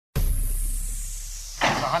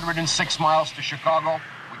106 miles to Chicago.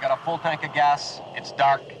 We got a full tank of gas. It's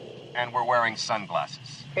dark, and we're wearing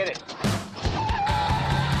sunglasses. Hit it.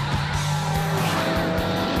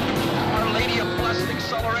 Our Lady of Blessed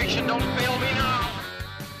Acceleration, don't fail me now.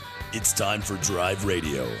 It's time for Drive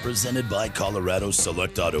Radio, presented by Colorado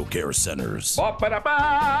Select Auto Care Centers.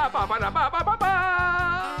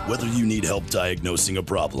 Whether you need help diagnosing a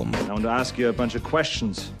problem, I want to ask you a bunch of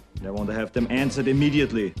questions. I want to have them answered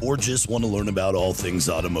immediately. or just want to learn about all things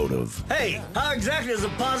automotive, Hey, how exactly does a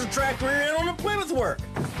Positrack rear end on a Plymouth work?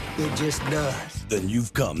 It just does. then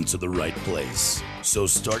you've come to the right place. So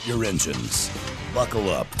start your engines, buckle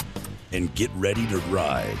up, and get ready to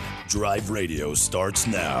ride. Drive Radio starts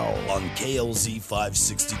now on KLZ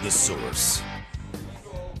 560 The Source.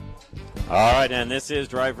 All right, and this is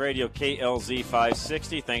Drive Radio KLZ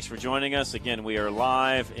 560. Thanks for joining us. Again, we are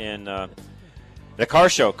live in the car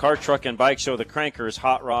show, car, truck, and bike show, the Crankers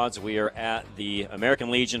Hot Rods. We are at the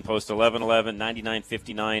American Legion, Post 1111,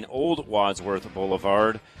 9959 Old Wadsworth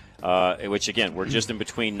Boulevard, which, again, we're just in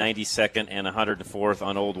between 92nd and 104th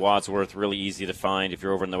on Old Wadsworth. Really easy to find if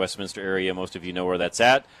you're over in the Westminster area. Most of you know where that's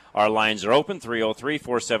at. Our lines are open,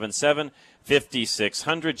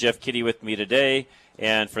 303-477-5600. Jeff Kitty with me today.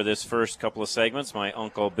 And for this first couple of segments, my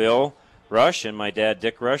Uncle Bill Rush and my dad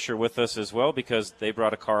Dick Rush are with us as well, because they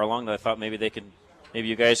brought a car along that I thought maybe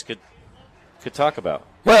you guys could talk about.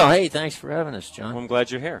 Well, hey, thanks for having us, John. Well, I'm glad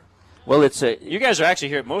you're here. Well, You guys are actually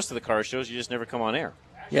here at most of the car shows. You just never come on air.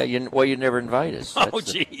 yeah, you never invite us. Oh,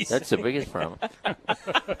 jeez. That's the biggest problem.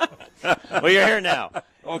 Well, you're here now.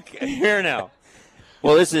 Okay, you're here now.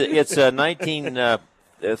 Well, it's a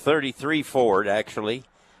 1933 Ford, actually,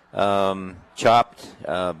 chopped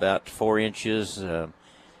about 4 inches.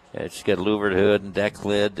 It's got a louvered hood and deck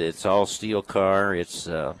lid. It's all steel car. It's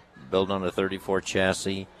built on a 34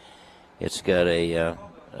 chassis. It's got a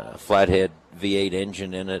flathead V8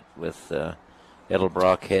 engine in it with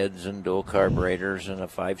Edelbrock heads and dual carburetors and a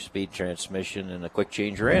 5-speed transmission and a quick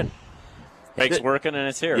change rear end. Bike's working and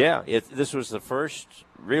it's here. Yeah, this was the first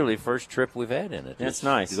trip we've had in it. That's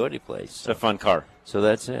nice. To go to place. It's a fun car. So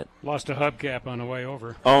that's it. Lost a hubcap on the way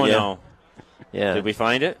over. Oh, Yeah. no. Yeah. Did we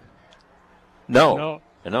find it? No,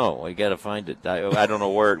 we got to find it. I don't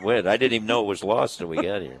know where it went. I didn't even know it was lost till we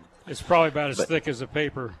got here. It's probably about as thick as a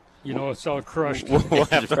paper. You know, it's all crushed. We'll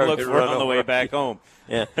have to look for it on the way back home.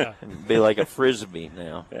 Yeah, it'd be like a Frisbee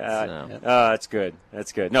now. Yeah, that's good.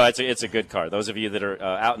 That's good. No, it's a good car. Those of you that are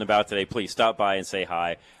out and about today, please stop by and say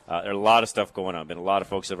hi. There's a lot of stuff going on. Been a lot of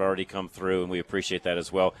folks that have already come through, and we appreciate that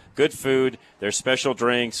as well. Good food. There's special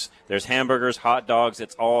drinks. There's hamburgers, hot dogs.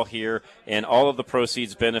 It's all here, and all of the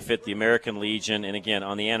proceeds benefit the American Legion. And again,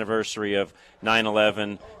 on the anniversary of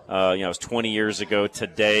 9/11, it was 20 years ago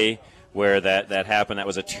today where that happened. That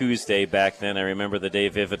was a Tuesday back then. I remember the day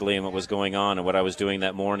vividly and what was going on and what I was doing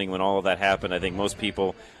that morning when all of that happened. I think most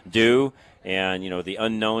people do. And, the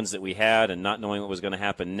unknowns that we had and not knowing what was going to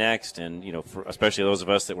happen next. And, especially those of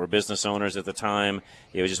us that were business owners at the time,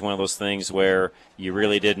 it was just one of those things where you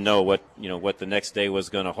really didn't know what the next day was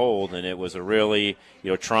going to hold. And it was a really,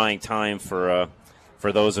 trying time for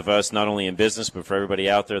those of us, not only in business, but for everybody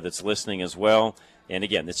out there that's listening as well. And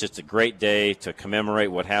again, it's just a great day to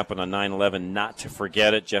commemorate what happened on 9/11, not to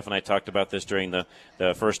forget it. Jeff and I talked about this during the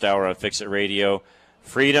first hour on Fix It Radio.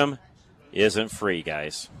 Freedom isn't free,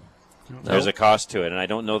 guys. Nope. There's a cost to it. And I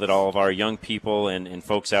don't know that all of our young people and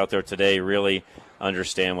folks out there today really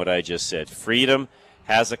understand what I just said. Freedom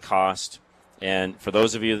has a cost. And for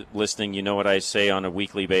those of you listening, you know what I say on a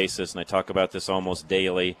weekly basis, and I talk about this almost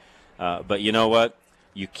daily. But you know what?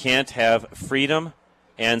 You can't have freedom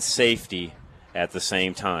and safety at the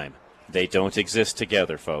same time. They don't exist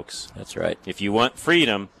together, folks. That's right. If you want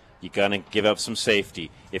freedom, you're going to give up some safety.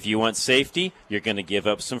 If you want safety, you're going to give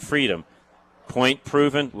up some freedom. Point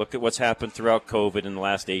proven. Look at what's happened throughout COVID in the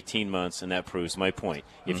last 18 months, and that proves my point.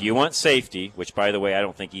 If you want safety, which, by the way, I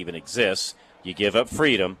don't think even exists, you give up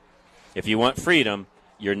freedom. If you want freedom,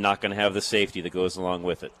 you're not going to have the safety that goes along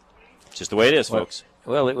with it. It's just the way it is, folks.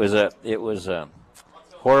 Well, it was a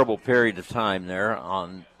horrible period of time there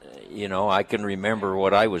on. I can remember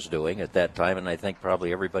what I was doing at that time, and I think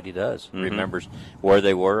probably everybody does. Remembers where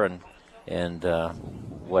they were and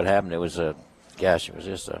what happened. It was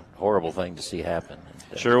just a horrible thing to see happen.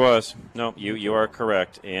 Sure was. No, you are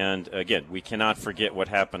correct. And again, we cannot forget what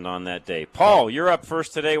happened on that day. Paul, you're up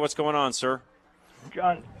first today. What's going on, sir?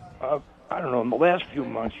 John, I don't know, in the last few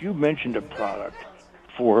months, you mentioned a product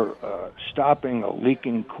for stopping a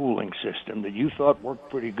leaking cooling system that you thought worked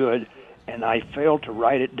pretty good, and I failed to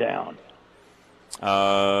write it down.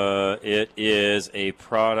 It is a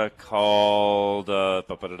product called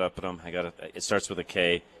it starts with a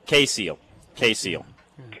K. K-Seal. K-Seal.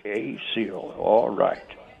 K-Seal. All right.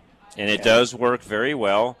 And it does work very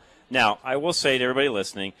well. Now, I will say to everybody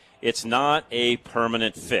listening, it's not a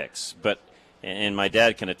permanent fix, but, and my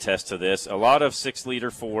dad can attest to this, a lot of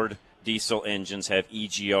 6-liter Ford diesel engines have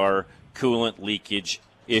EGR coolant leakage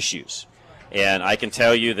issues. And I can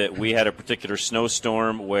tell you that we had a particular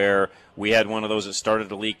snowstorm where we had one of those that started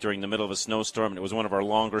to leak during the middle of a snowstorm, and it was one of our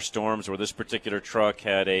longer storms where this particular truck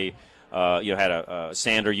had a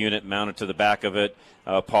sander unit mounted to the back of it,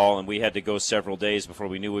 Paul, and we had to go several days before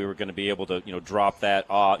we knew we were going to be able to, drop that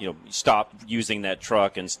off, stop using that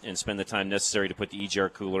truck and spend the time necessary to put the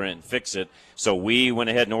EGR cooler in and fix it. So we went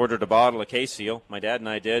ahead and ordered a bottle of K-Seal, my dad and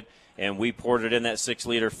I did, and we poured it in that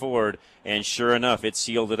 6-liter Ford, and sure enough, it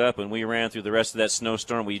sealed it up, and we ran through the rest of that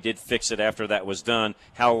snowstorm. We did fix it after that was done.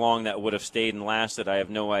 How long that would have stayed and lasted, I have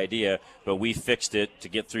no idea, but we fixed it to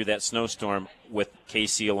get through that snowstorm with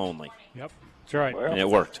K-Seal only. Yep, that's right. Well, And it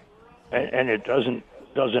worked. And it doesn't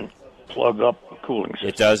plug up the cooling system.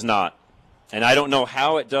 It does not. And I don't know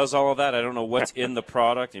how it does all of that. I don't know what's in the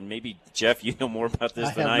product. And maybe, Jeff, you know more about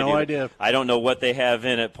this than I do. I have no idea. I don't know what they have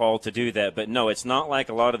in it, Paul, to do that. But, no, it's not like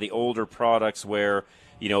a lot of the older products where,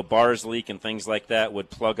 bars leak and things like that would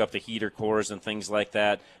plug up the heater cores and things like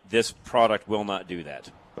that. This product will not do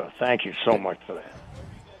that. Well, thank you so much for that.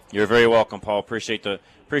 You're very welcome, Paul. Appreciate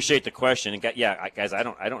the question. And guys, I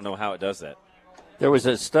don't know how it does that. There was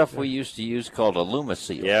a stuff we used to use called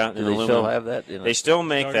Alumaseal. Yeah, do they still have that? They still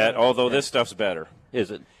make that, although this stuff's better.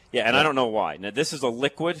 Is it? Yeah, and I don't know why. Now, this is a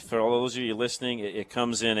liquid. For all those of you listening, it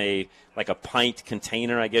comes in a pint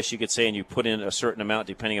container, I guess you could say, and you put in a certain amount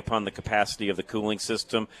depending upon the capacity of the cooling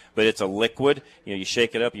system. But it's a liquid. You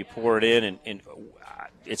shake it up, you pour it in, and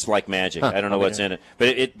it's like magic. I don't know what's in it. But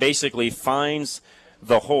it basically finds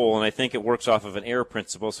the hole, and I think it works off of an air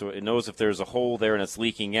principle, so it knows if there's a hole there and it's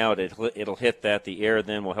leaking out, it'll hit that. The air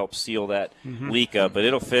then will help seal that leak up. But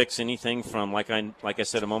it'll fix anything from, like I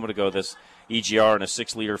said a moment ago, this EGR in a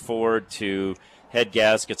 6-liter Ford to head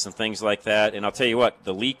gaskets and things like that. And I'll tell you what,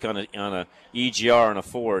 the leak on a EGR on a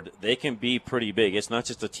Ford, they can be pretty big. It's not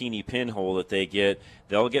just a teeny pinhole that they get.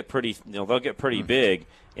 They'll get pretty big.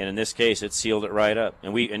 And in this case, it sealed it right up.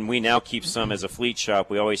 And we now keep some as a fleet shop.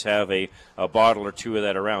 We always have a bottle or two of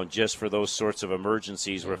that around just for those sorts of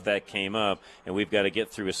emergencies where if that came up and we've got to get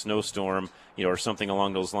through a snowstorm, or something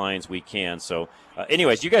along those lines, we can. So,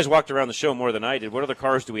 anyways, you guys walked around the show more than I did. What other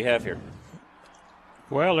cars do we have here?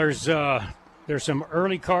 Well, there's some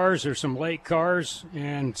early cars, there's some late cars,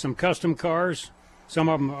 and some custom cars. Some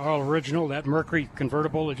of them are all original. That Mercury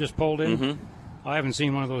convertible that just pulled in, I haven't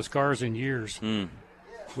seen one of those cars in years.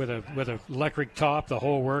 With a electric top, the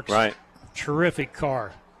whole works. Right. Terrific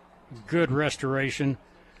car. Good restoration.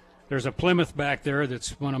 There's a Plymouth back there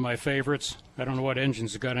that's one of my favorites. I don't know what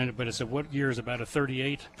engine's got in it, but what year is it, about a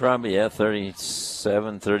 38? Probably,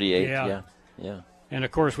 37, 38, yeah. And,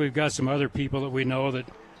 of course, we've got some other people that we know that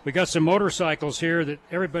we got some motorcycles here that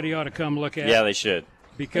everybody ought to come look at. Yeah, they should.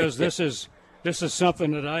 Because this is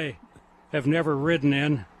something that I have never ridden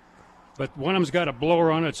in. But one of them's got a blower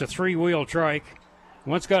on it. It's a 3-wheel trike.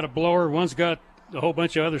 One's got a blower. One's got a whole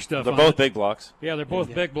bunch of other stuff They're on both it. big blocks. Yeah, they're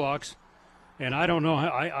both big blocks. And I don't know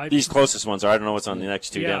how These closest ones are. I don't know what's on the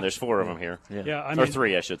next two down. There's 4 of them here. Yeah, or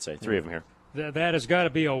 3, I should say. 3 of them here. That has got to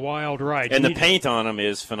be a wild ride. And the paint on them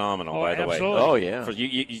is phenomenal, by the way. Absolutely. Oh, yeah. For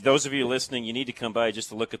those of you listening, you need to come by just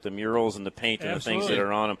to look at the murals and the paint and the things that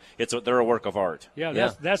are on them. They're a work of art.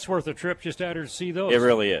 Yeah, that's worth a trip just out here to see those. It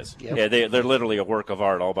really is. Yep. Yeah, they're literally a work of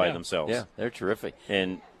art all by themselves. Yeah, they're terrific.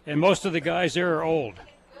 And most of the guys there are old.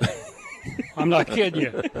 I'm not kidding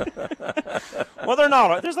you. Well, they're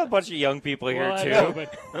not. There's a bunch of young people here, too. Know,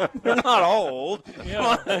 but they're not old.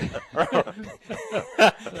 Yeah.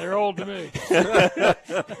 They're old to me.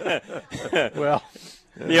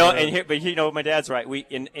 Well, my dad's right.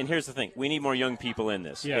 And here's the thing: we need more young people in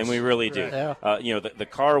this, and we really do. Yeah. The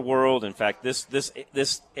car world. In fact,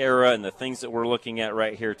 this era and the things that we're looking at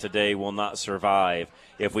right here today will not survive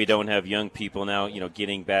if we don't have young people now.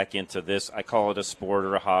 Getting back into this. I call it a sport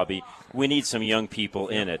or a hobby. We need some young people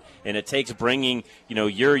in it, and it takes bringing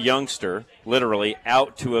your youngster literally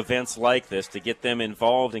out to events like this to get them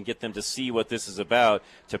involved and get them to see what this is about,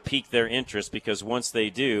 to pique their interest. Because once they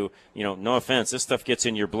do, no offense, this stuff gets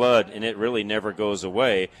in your blood and it really never goes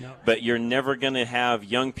away. No. But you're never going to have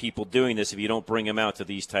young people doing this if you don't bring them out to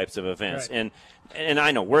these types of events. Right. And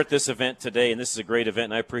I know we're at this event today, and this is a great event,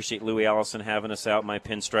 and I appreciate Louis Allison having us out. My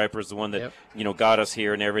pinstriper is the one that got us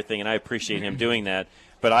here and everything, and I appreciate him doing that.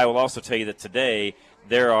 But I will also tell you that today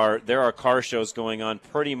there are car shows going on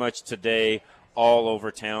pretty much today all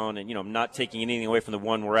over town. And, I'm not taking anything away from the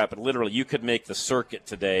one we're at, but literally you could make the circuit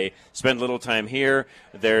today, spend a little time here.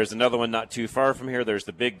 There's another one not too far from here. There's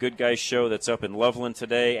the Big Good Guys show that's up in Loveland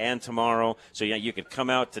today and tomorrow. So, you could come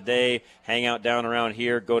out today, hang out down around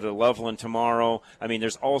here, go to Loveland tomorrow. I mean,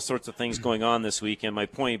 there's all sorts of things going on this weekend. My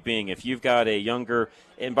point being, if you've got a younger,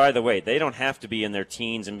 and by the way, they don't have to be in their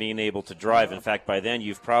teens and being able to drive. In fact, by then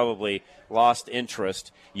you've probably lost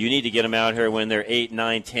interest. You need to get them out here when they're 8,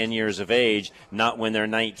 9, 10 years of age, not when they're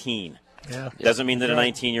 19. Yeah. Doesn't mean that a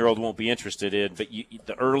 19-year-old won't be interested in, but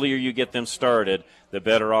the earlier you get them started, the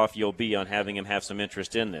better off you'll be on having them have some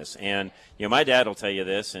interest in this. And, my dad will tell you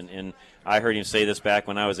this, and I heard him say this back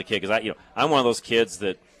when I was a kid, because I'm one of those kids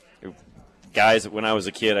that guys when I was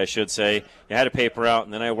a kid, I should say, I had a paper out,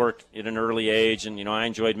 and then I worked at an early age, and, I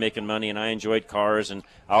enjoyed making money, and I enjoyed cars, and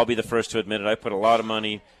I'll be the first to admit it, I put a lot of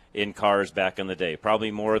money in cars back in the day,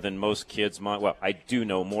 probably more than most kids I do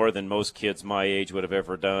know more than most kids my age would have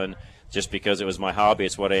ever done, just because it was my hobby.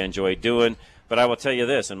 It's what I enjoyed doing. But I will tell you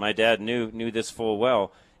this, and my dad knew this full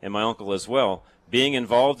well, and my uncle as well, being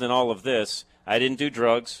involved in all of this, I didn't do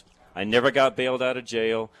drugs. I never got bailed out of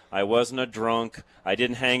jail. I wasn't a drunk. I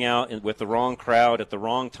didn't hang out with the wrong crowd at the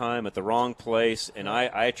wrong time at the wrong place. And I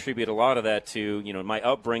attribute a lot of that to, my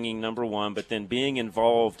upbringing, number one, but then being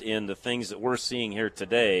involved in the things that we're seeing here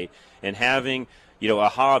today and having, a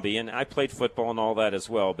hobby. And I played football and all that as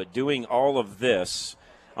well. But doing all of this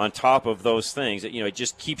on top of those things, it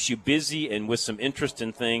just keeps you busy and with some interest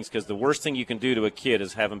in things, because the worst thing you can do to a kid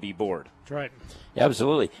is have them be bored. That's right. Yeah,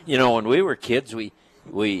 absolutely. When we were kids, we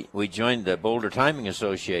joined the Boulder Timing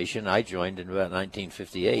Association. I joined in about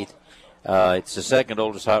 1958. It's the second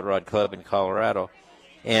oldest hot rod club in Colorado.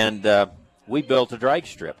 And we built a drag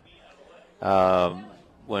strip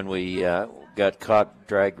when we got caught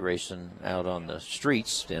drag racing out on the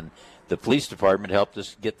streets. And the police department helped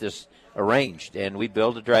us get this arranged. And we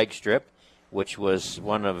built a drag strip, which was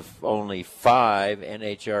one of only 5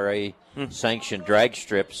 NHRA-sanctioned drag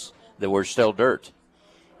strips that were still dirt.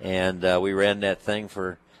 And we ran that thing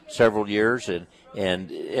for several years,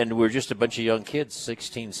 and we're just a bunch of young kids,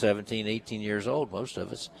 16, 17, 18 years old, most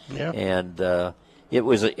of us. Yeah. And it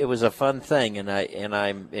was a fun thing, and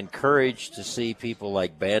I'm encouraged to see people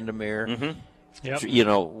like Bandamere, Yep.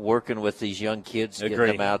 working with these young kids, Agreed.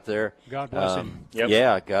 getting them out there. God bless him. Yep.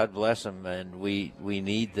 Yeah, God bless them, and we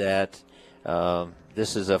need that.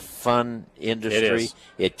 This is a fun industry. It is.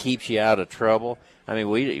 It keeps you out of trouble. I mean,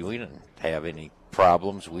 we didn't have any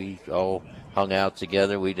problems. We all hung out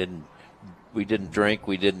together. We didn't drink.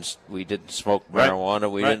 We didn't smoke marijuana.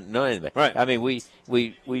 We didn't know anything. Right. I mean, we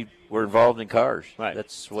were involved in cars. Right.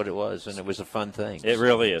 That's what it was, and it was a fun thing. It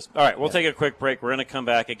really is. All right, we'll take a quick break. We're going to come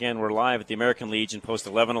back again. We're live at the American Legion, Post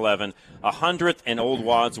 1111, 100th and Old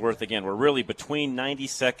Wadsworth. Again, we're really between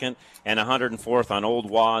 92nd and 104th on Old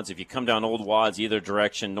Wads. If you come down Old Wads, either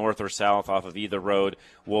direction, north or south, off of either road,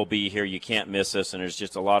 we'll be here. You can't miss us, and there's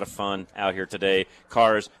just a lot of fun out here today.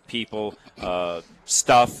 Cars, people,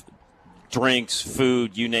 stuff, drinks,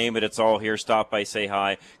 food, you name it, it's all here. Stop by, say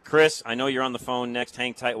hi. Chris, I know you're on the phone next.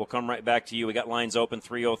 Hang tight. We'll come right back to you. We got lines open,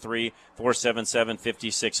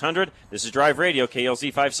 303-477-5600. This is Drive Radio,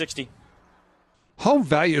 KLZ 560. Home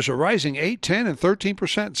values are rising 8, 10, and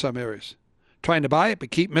 13% in some areas. Trying to buy it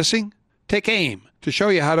but keep missing? Take AIM to show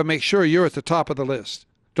you how to make sure you're at the top of the list.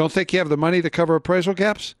 Don't think you have the money to cover appraisal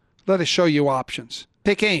gaps? Let us show you options.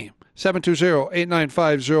 Take AIM,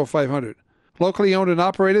 720-895-0500. Locally owned and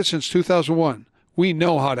operated since 2001. We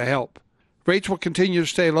know how to help. Rates will continue to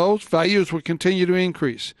stay low. Values will continue to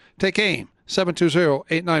increase. Take AIM,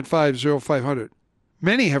 720-895-0500.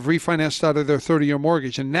 Many have refinanced out of their 30-year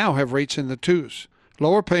mortgage and now have rates in the 2s.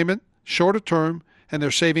 Lower payment, shorter term, and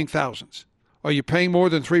they're saving thousands. Are you paying more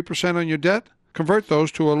than 3% on your debt? Convert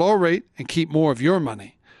those to a lower rate and keep more of your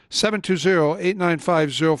money.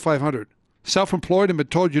 720-895-0500. Self-employed and been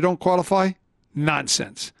told you don't qualify?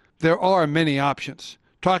 Nonsense. There are many options.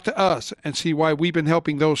 Talk to us and see why we've been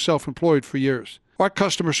helping those self-employed for years. Our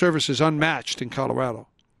customer service is unmatched in Colorado.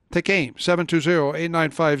 Take AIM,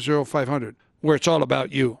 720-895-0500, where it's all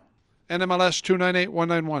about you. NMLS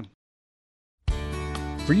 298191.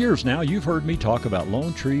 For years now, you've heard me talk about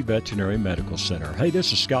Lone Tree Veterinary Medical Center. Hey,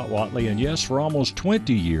 this is Scott Watley, and yes, for almost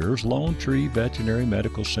 20 years, Lone Tree Veterinary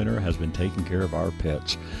Medical Center has been taking care of our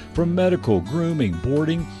pets. From medical, grooming,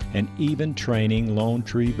 boarding, and even training, Lone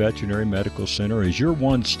Tree Veterinary Medical Center is your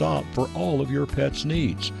one stop for all of your pet's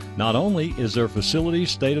needs. Not only is their facility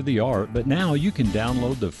state-of-the-art, but now you can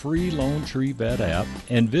download the free Lone Tree Vet app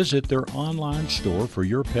and visit their online store for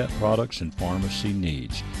your pet products and pharmacy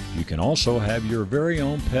needs. You can also have your very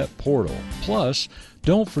own pet portal. Plus,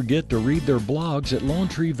 don't forget to read their blogs at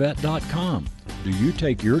LoneTreeVet.com. Do you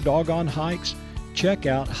take your dog on hikes? Check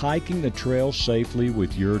out Hiking the Trail Safely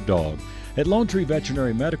with Your Dog. At Lone Tree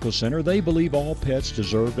Veterinary Medical Center, they believe all pets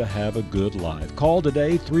deserve to have a good life. Call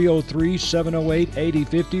today,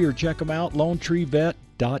 303-708-8050, or check them out,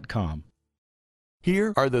 LoneTreeVet.com.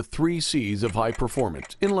 Here are the 3 C's of high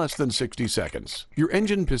performance in less than 60 seconds. Your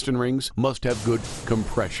engine piston rings must have good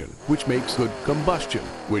compression, which makes good combustion,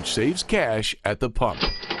 which saves cash at the pump.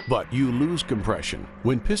 But you lose compression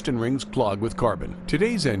when piston rings clog with carbon.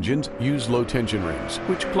 Today's engines use low tension rings,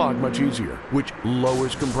 which clog much easier, which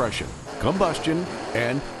lowers compression, combustion,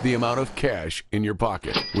 and the amount of cash in your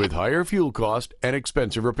pocket, with higher fuel cost and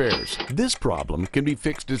expensive repairs. This problem can be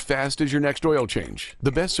fixed as fast as your next oil change.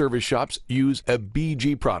 The best service shops use a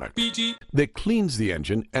BG product that cleans the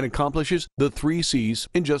engine and accomplishes the 3 C's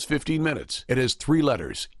in just 15 minutes. It has 3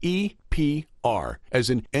 letters, EPR, as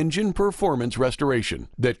in Engine Performance Restoration,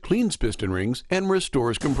 that cleans piston rings and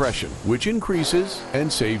restores compression, which increases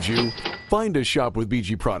and saves you. Find a shop with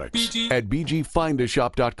BG products at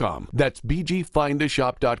bgfindashop.com. That's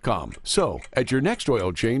bgfindashop.com. So, at your next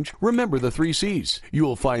oil change, remember the 3 C's. You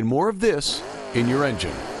will find more of this in your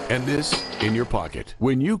engine and this in your pocket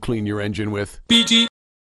when you clean your engine with BG.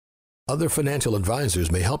 Other financial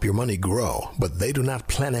advisors may help your money grow, but they do not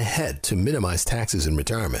plan ahead to minimize taxes in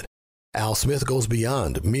retirement. Al Smith goes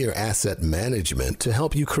beyond mere asset management to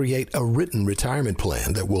help you create a written retirement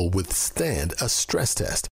plan that will withstand a stress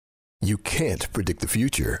test. You can't predict the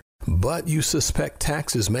future, but you suspect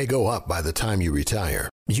taxes may go up by the time you retire.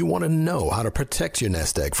 You want to know how to protect your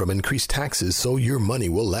nest egg from increased taxes so your money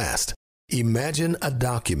will last. Imagine a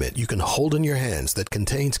document you can hold in your hands that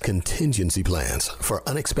contains contingency plans for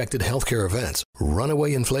unexpected healthcare events,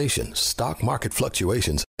 runaway inflation, stock market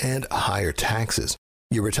fluctuations, and higher taxes.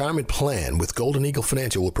 Your retirement plan with Golden Eagle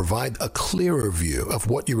Financial will provide a clearer view of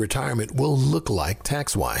what your retirement will look like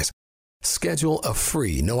tax-wise. Schedule a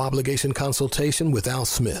free, no-obligation consultation with Al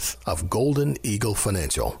Smith of Golden Eagle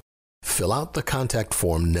Financial. Fill out the contact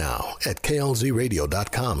form now at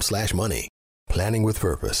klzradio.com/money. Planning with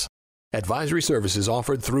purpose. Advisory services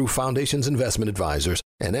offered through Foundations Investment Advisors,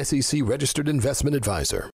 an SEC-registered investment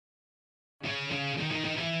advisor.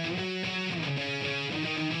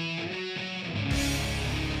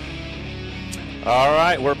 All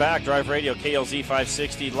right, we're back. Drive Radio, KLZ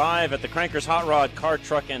 560, live at the Crankers Hot Rod Car,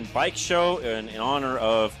 Truck, and Bike Show in honor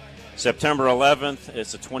of September 11th.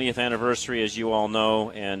 It's the 20th anniversary, as you all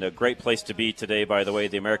know, and a great place to be today, by the way.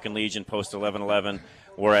 The American Legion Post 1111.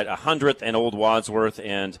 We're at 100th and Old Wadsworth,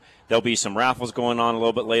 and there'll be some raffles going on a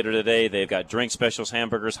little bit later today. They've got drink specials,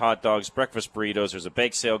 hamburgers, hot dogs, breakfast burritos. There's a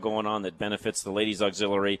bake sale going on that benefits the Ladies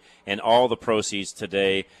Auxiliary, and all the proceeds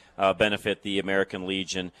today benefit the American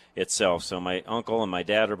Legion itself. So my uncle and my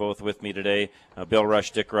dad are both with me today, Bill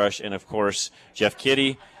Rush, Dick Rush, and, of course, Jeff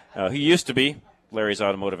Kitty, who used to be Larry's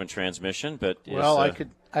Automotive and Transmission. But well,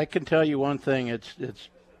 I can tell you one thing. It's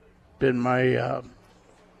been my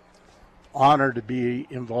honor to be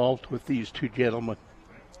involved with these two gentlemen.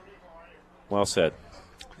 Well said.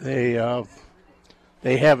 They have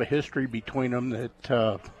a history between them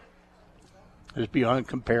that is beyond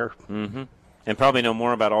compare. Mm-hmm. And probably know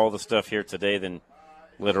more about all the stuff here today than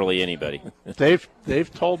literally anybody. They've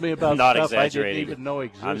told me about stuff I didn't even know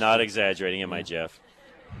existed. I'm not exaggerating, am I, Jeff?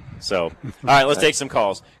 So, all right, let's take some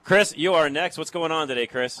calls. Chris, you are next. What's going on today,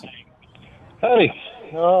 Chris? Howdy.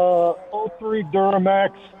 03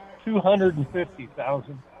 Duramax,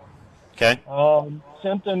 250,000. Okay.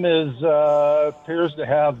 Symptom is appears to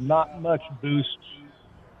have not much boost.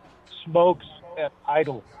 Smokes at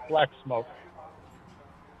idle, black smoke.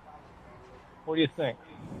 What do you think?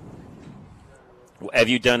 Have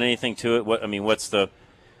you done anything to it? What's the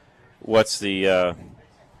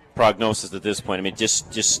prognosis at this point? I mean,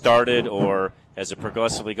 just started, or has it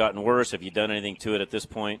progressively gotten worse? Have you done anything to it at this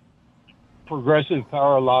point? Progressive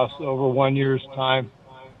power loss over 1 year's time.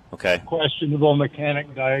 Okay. Questionable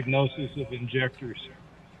mechanic diagnosis of injectors.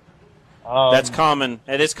 That's common.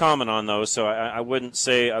 It is common on those, so I wouldn't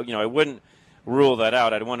say, I wouldn't rule that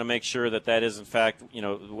out. I'd want to make sure that is, in fact,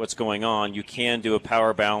 what's going on. You can do a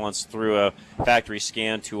power balance through a factory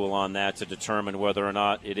scan tool on that to determine whether or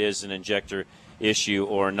not it is an injector issue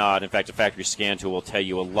or not. In fact, a factory scan tool will tell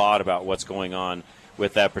you a lot about what's going on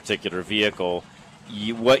with that particular vehicle.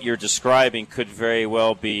 What you're describing could very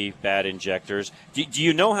well be bad injectors. Do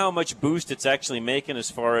you know how much boost it's actually making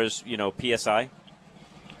as far as, PSI?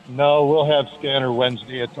 No, we'll have scanner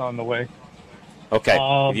Wednesday. It's on the way. Okay.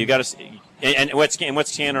 You got to. And what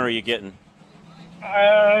scanner are you getting?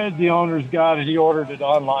 The owner's got it. He ordered it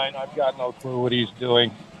online. I've got no clue what he's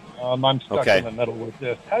doing. I'm stuck in the middle with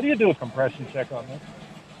this. How do you do a compression check on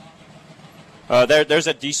this? There's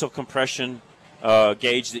a diesel compression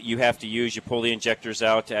gauge that you have to use. You pull the injectors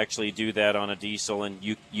out to actually do that on a diesel, and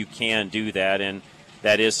you can do that, and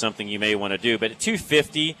that is something you may want to do. But at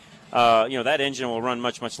 250, that engine will run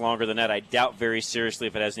much, much longer than that. I doubt very seriously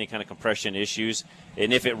if it has any kind of compression issues.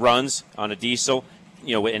 And if it runs on a diesel,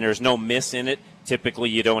 and there's no miss in it, typically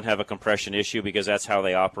you don't have a compression issue because that's how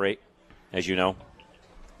they operate, as you know.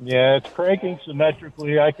 Yeah, it's cranking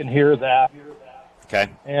symmetrically. I can hear that. Okay.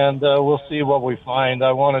 And we'll see what we find.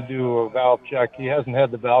 I want to do a valve check. He hasn't had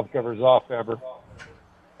the valve covers off ever.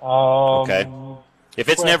 Okay. If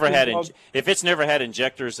it's never had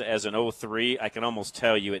injectors as an 03, I can almost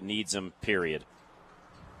tell you it needs them. Period.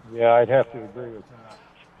 Yeah, I'd have to agree with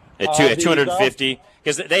that. At 250,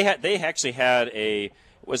 because they actually had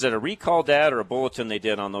was it a recall data or a bulletin they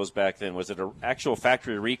did on those back then? Was it an actual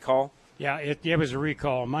factory recall? Yeah, it was a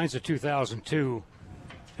recall. Mine's a 2002.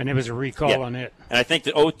 And it was a recall on it. And I think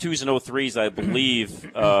the 02s and 03s, I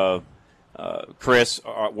believe, Chris,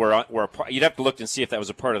 were you'd have to look and see if that was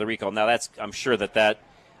a part of the recall. Now I'm sure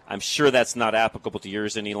that's not applicable to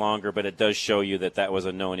yours any longer, but it does show you that was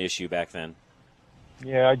a known issue back then.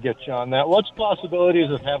 Yeah, I get you on that. What's possibilities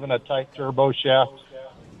of having a tight turbo shaft?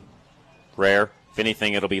 Rare. If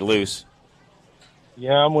anything, it'll be loose.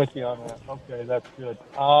 Yeah, I'm with you on that. Okay, that's good.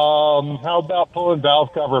 How about pulling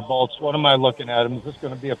valve cover bolts? What am I looking at? Is this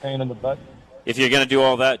going to be a pain in the butt? If you're going to do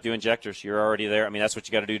all that, do injectors. You're already there. I mean, that's what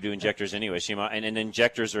you got to do injectors anyway. And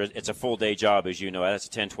injectors it's a full day job, as you know. That's a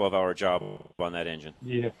 10, 12-hour job on that engine.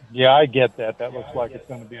 Yeah, I get that. That looks like it's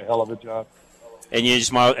going to be a hell of a job. And you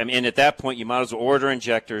just at that point, you might as well order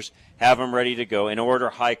injectors, have them ready to go, and order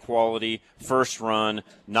high quality, first run,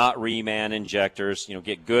 not reman injectors.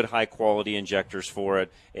 Get good high quality injectors for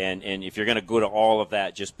it. And if you're going to go to all of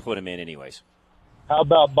that, just put them in anyways. How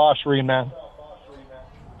about Bosch reman?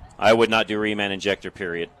 I would not do reman injector,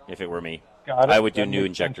 period, if it were me. I would do new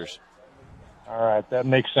injectors. All right, that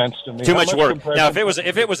makes sense to me. Too much work. Now, if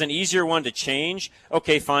it was an easier one to change,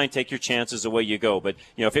 okay, fine, take your chances, away you go. But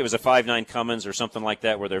if it was a 5.9 Cummins or something like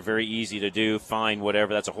that, where they're very easy to do, fine,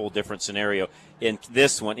 whatever. That's a whole different scenario. In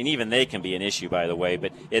this one, and even they can be an issue, by the way.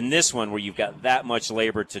 But in this one, where you've got that much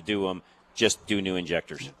labor to do them, just do new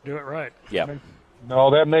injectors. Do it right. Yeah.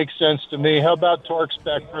 No, that makes sense to me. How about torque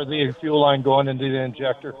spec for the fuel line going into the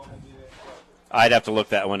injector? I'd have to look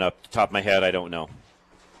that one up. Top of my head, I don't know.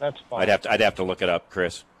 That's fine. I'd have to look it up,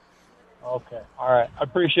 Chris. Okay. All right. I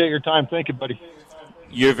appreciate your time. Thank you, buddy.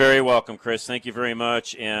 You're very welcome, Chris. Thank you very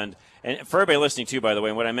much. And for everybody listening too, by the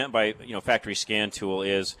way, what I meant by factory scan tool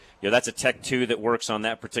is that's a Tech 2 that works on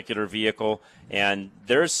that particular vehicle. And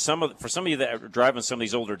there's for some of you that are driving some of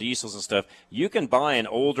these older diesels and stuff, you can buy an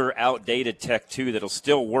older, outdated Tech 2 that'll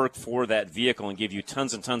still work for that vehicle and give you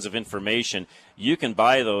tons and tons of information. You can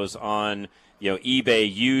buy those on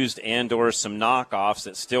eBay used and/or some knockoffs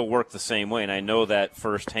that still work the same way, and I know that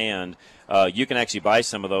firsthand. You can actually buy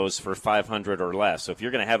some of those for $500 or less. So if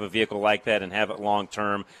you're going to have a vehicle like that and have it long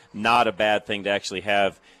term, not a bad thing to actually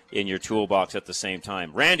have in your toolbox at the same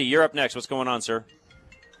time. Randy, you're up next. What's going on, sir?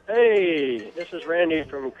 Hey, this is Randy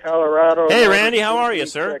from Colorado. Hey, Randy, how are you,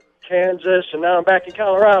 sir? Kansas, and now I'm back in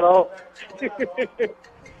Colorado.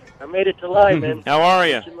 I made it to Lyman. How are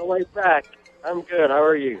you? On the way back. I'm good. How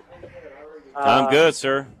are you? I'm good,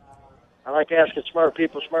 sir. I like asking smart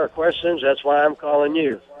people smart questions. That's why I'm calling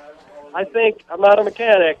you. I think I'm not a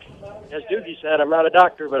mechanic. As Doogie said, I'm not a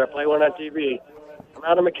doctor, but I play one on TV. I'm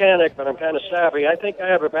not a mechanic, but I'm kind of savvy. I think I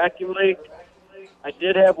have a vacuum leak. I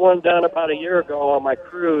did have one done about a year ago on my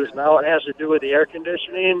cruise. Now it has to do with the air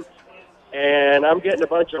conditioning. And I'm getting a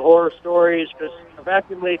bunch of horror stories because a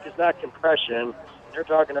vacuum leak is not compression. They're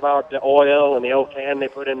talking about the oil and the old can they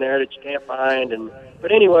put in there that you can't find.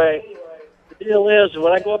 But anyway, the deal is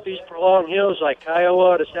when I go up these prolonged hills like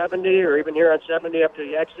Kiowa to 70 or even here on 70 up to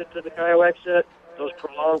the exit to the Kiowa exit, those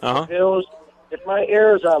prolonged hills, if my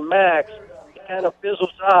air is on max, it kind of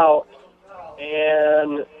fizzles out.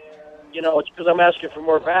 And, it's because I'm asking for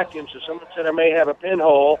more vacuum. So someone said I may have a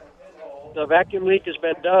pinhole. The vacuum leak has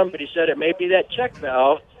been done, but he said it may be that check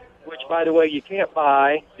valve, which, by the way, you can't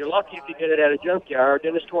buy. You're lucky if you get it at a junkyard.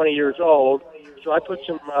 Then it's 20 years old. So I put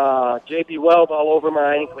some JB Weld all over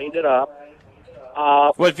mine and cleaned it up.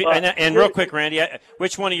 And real quick, Randy,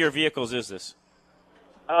 which one of your vehicles is this?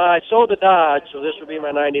 I sold the Dodge, so this would be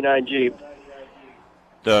my 99 Jeep.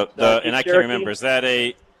 And I can't remember. Is that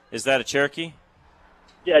a Cherokee?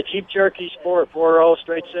 Yeah, Jeep Cherokee Sport 4.0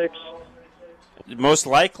 straight six. Most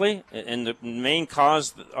likely, and the main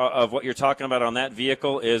cause of what you're talking about on that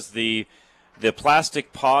vehicle is the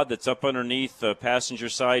plastic pod that's up underneath the passenger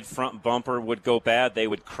side front bumper would go bad. They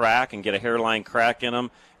would crack and get a hairline crack in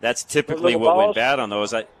them. That's typically what went bad on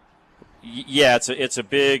those. Yeah, it's a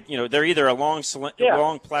big, they're either a long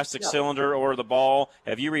plastic cylinder or the ball.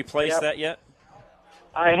 Have you replaced that yet?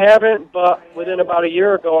 I haven't, but within about a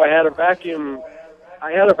year ago, I had a vacuum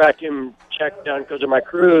check done because of my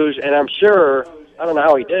cruise, and I'm sure, I don't know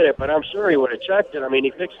how he did it, but I'm sure he would have checked it. I mean,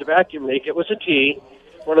 he fixed the vacuum leak. It was a T,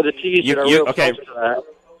 one of the T's that are real close to that.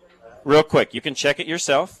 Real quick, you can check it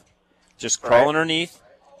yourself. Just crawl underneath.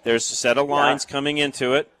 There's a set of lines coming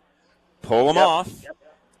into it. Pull them off. Yep.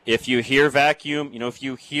 If you hear vacuum, if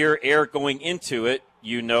you hear air going into it,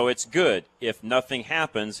 it's good. If nothing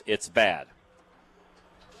happens, it's bad.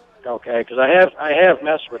 Okay, because I have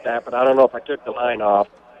messed with that, but I don't know if I took the line off.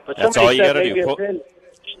 But that's all you got to do.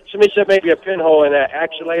 Somebody said maybe a pinhole in that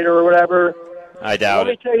actuator or whatever. I doubt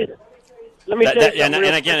it. Let me tell you and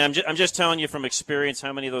again, I'm just telling you from experience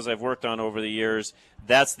how many of those I've worked on over the years.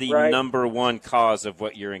 That's the number one cause of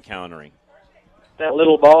what you're encountering. That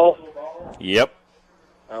little ball? Yep.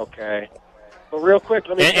 Okay. Well, real quick,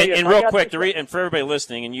 let me tell you. And real quick, and for everybody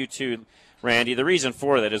listening, and you too, Randy, the reason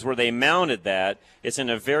for that is where they mounted that, it's in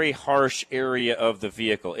a very harsh area of the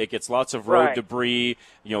vehicle. It gets lots of road debris,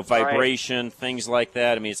 vibration, things like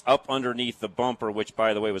that. I mean, it's up underneath the bumper, which,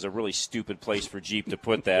 by the way, was a really stupid place for Jeep to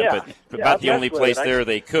put that, but about the only place there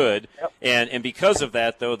they could. Yep. And because of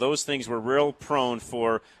that, though, those things were real prone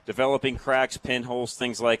for developing cracks, pinholes,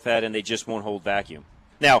 things like that, and they just won't hold vacuum.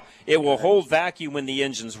 Now, it will hold vacuum when the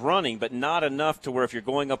engine's running, but not enough to where if you're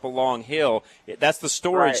going up a long hill, that's the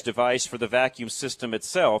storage device for the vacuum system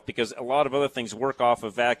itself, because a lot of other things work off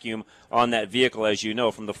of vacuum on that vehicle, as you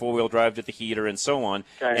know, from the four-wheel drive to the heater and so on.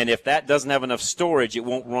 Okay. And if that doesn't have enough storage, it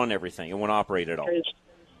won't run everything. It won't operate at all. Okay.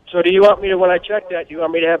 So do you want me to, when I check that, do you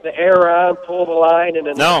want me to have the air on, pull the line, and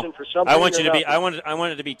then listen for something? I want you to be. I want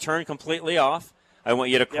it to be turned completely off. I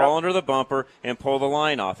want you to crawl under the bumper and pull the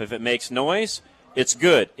line off. If it makes noise, it's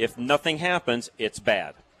good. If nothing happens, it's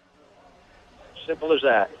bad. Simple as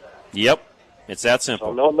that. Yep. It's that simple.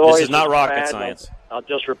 So no noise. This is not rocket science. I'll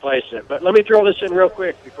just replace it. But let me throw this in real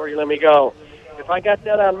quick before you let me go. If I got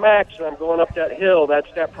that on max and I'm going up that hill,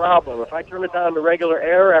 that's that problem. If I turn it down to regular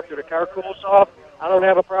air after the car cools off, I don't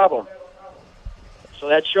have a problem. So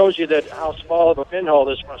that shows you that how small of a pinhole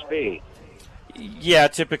this must be. Yeah,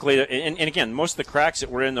 typically, and again, most of the cracks that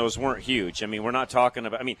were in those weren't huge. I mean, we're not talking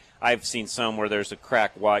about, I've seen some where there's a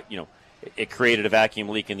crack, it created a vacuum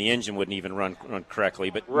leak and the engine wouldn't even run correctly.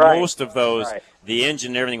 But most of those, the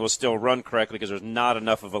engine and everything will still run correctly because there's not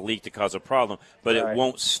enough of a leak to cause a problem, but it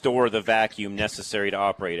won't store the vacuum necessary to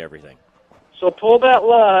operate everything. So pull that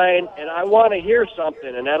line, and I want to hear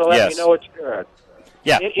something, and that'll let me know it's good.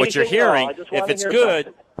 Yeah, what you're hearing, if it's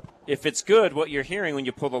good... If it's good, what you're hearing when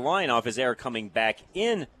you pull the line off is air coming back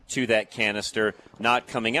into that canister, not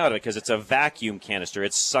coming out of it, because it's a vacuum canister.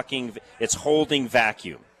 It's holding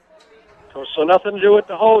vacuum. So nothing to do with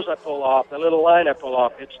the hose I pull off, the little line I pull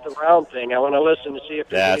off. It's the round thing. I want to listen to see if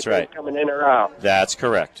there's anything coming in or out. That's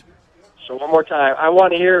correct. So one more time. I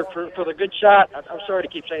want to hear, for the good shot, I'm sorry to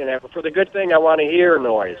keep saying that, but for the good thing, I want to hear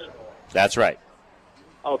noise. That's right.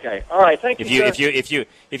 Okay. All right. Thank you.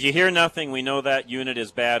 If you hear nothing, we know that unit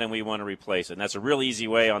is bad and we want to replace it. And that's a real easy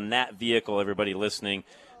way on that vehicle, everybody listening,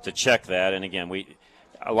 to check that. And again,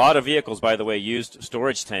 a lot of vehicles, by the way, used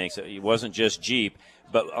storage tanks. It wasn't just Jeep,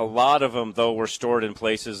 but a lot of them, though, were stored in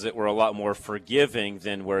places that were a lot more forgiving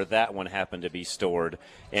than where that one happened to be stored.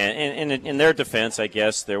 And in their defense, I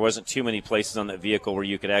guess, there wasn't too many places on that vehicle where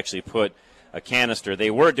you could actually put a canister.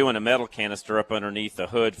 They were doing a metal canister up underneath the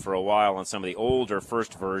hood for a while on some of the older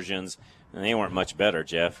first versions, and they weren't much better,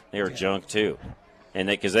 Jeff. They were junk too, and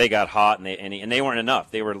because they got hot and they weren't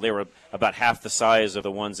enough. They were about half the size of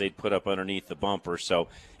the ones they'd put up underneath the bumper. So,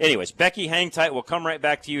 anyways, Becky, hang tight. We'll come right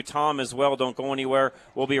back to you, Tom, as well. Don't go anywhere.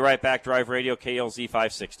 We'll be right back. Drive Radio KLZ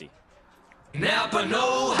 560. Napa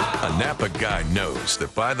know-how. A Napa guy knows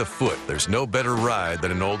that by the foot, there's no better ride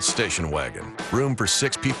than an old station wagon. Room for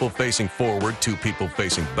 6 people facing forward, 2 people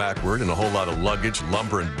facing backward, and a whole lot of luggage,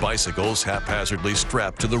 lumber, and bicycles haphazardly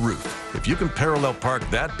strapped to the roof. If you can parallel park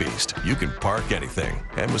that beast, you can park anything.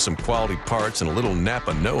 And with some quality parts and a little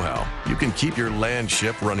Napa know-how, you can keep your land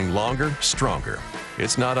ship running longer, stronger.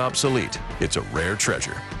 It's not obsolete. It's a rare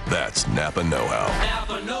treasure. That's Napa know-how.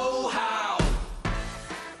 Napa know-how.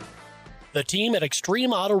 The team at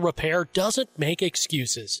Extreme Auto Repair doesn't make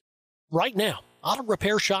excuses. Right now, auto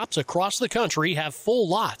repair shops across the country have full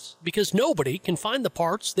lots because nobody can find the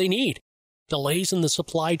parts they need. Delays in the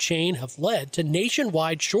supply chain have led to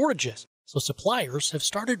nationwide shortages, so suppliers have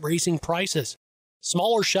started raising prices.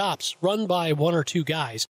 Smaller shops run by 1 or 2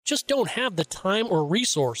 guys just don't have the time or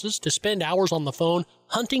resources to spend hours on the phone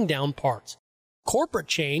hunting down parts. Corporate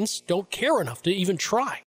chains don't care enough to even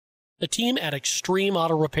try. The team at Extreme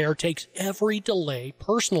Auto Repair takes every delay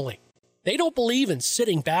personally. They don't believe in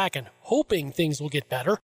sitting back and hoping things will get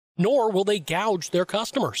better, nor will they gouge their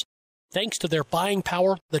customers. Thanks to their buying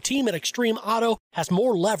power, the team at Extreme Auto has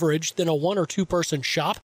more leverage than a 1 or 2 person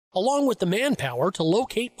shop, along with the manpower to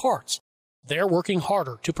locate parts. They're working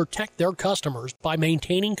harder to protect their customers by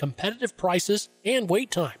maintaining competitive prices and wait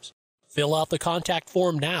times. Fill out the contact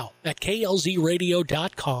form now at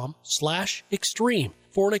klzradio.com/extreme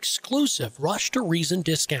for an exclusive Rush to Reason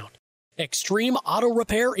discount. Extreme Auto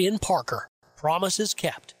Repair in Parker. Promises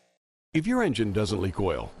kept. If your engine doesn't leak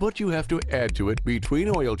oil, but you have to add to it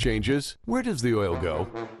between oil changes, where does the oil go?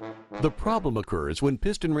 The problem occurs when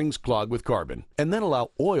piston rings clog with carbon and then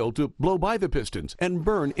allow oil to blow by the pistons and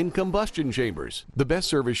burn in combustion chambers. The best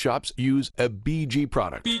service shops use a BG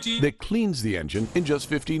product that cleans the engine in just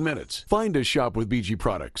 15 minutes. Find a shop with BG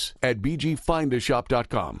products at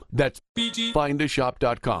bgfindashop.com. That's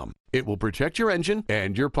bgfindashop.com. It will protect your engine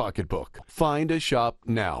and your pocketbook. Find a shop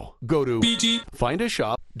now. Go to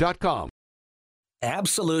bgfindashop.com.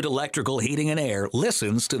 Absolute Electrical Heating and Air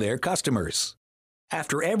listens to their customers.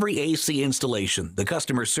 After every AC installation, the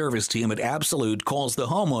customer service team at Absolute calls the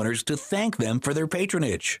homeowners to thank them for their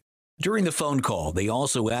patronage. During the phone call, they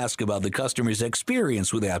also ask about the customer's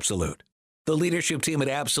experience with Absolute. The leadership team at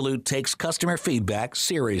Absolute takes customer feedback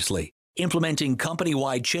seriously, implementing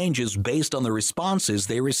company-wide changes based on the responses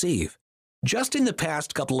they receive. Just in the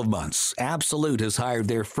past couple of months, Absolute has hired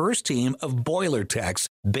their first team of boiler techs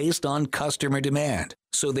based on customer demand,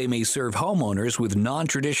 so they may serve homeowners with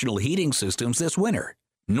non-traditional heating systems this winter.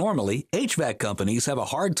 Normally, HVAC companies have a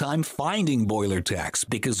hard time finding boiler techs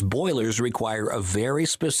because boilers require a very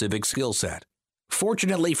specific skill set.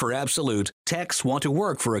 Fortunately for Absolute, techs want to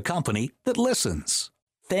work for a company that listens.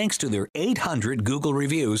 Thanks to their 800 Google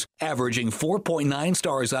reviews, averaging 4.9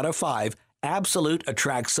 stars out of 5, Absolute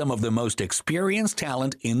attracts some of the most experienced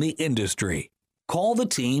talent in the industry. Call the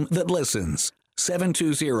team that listens.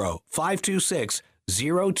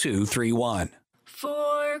 720-526-0231.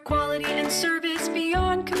 For quality and service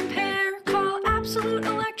beyond compare, call Absolute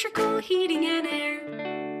Electrical Heating and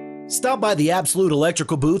Air. Stop by the Absolute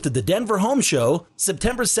Electrical booth at the Denver Home Show,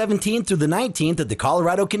 September 17th through the 19th at the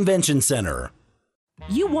Colorado Convention Center.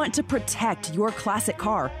 You want to protect your classic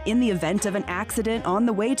car in the event of an accident on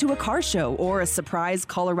the way to a car show or a surprise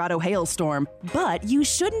Colorado hailstorm, but you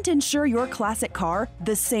shouldn't insure your classic car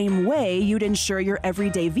the same way you'd insure your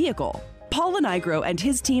everyday vehicle. Paul Lenigro and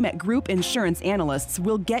his team at Group Insurance Analysts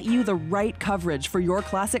will get you the right coverage for your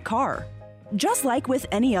classic car. Just like with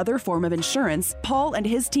any other form of insurance, Paul and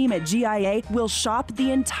his team at GIA will shop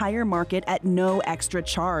the entire market at no extra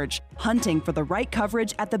charge, hunting for the right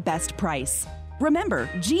coverage at the best price. Remember,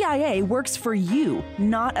 GIA works for you,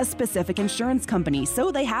 not a specific insurance company,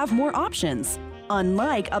 so they have more options.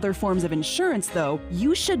 Unlike other forms of insurance, though,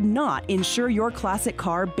 you should not insure your classic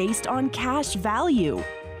car based on cash value.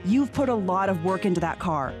 You've put a lot of work into that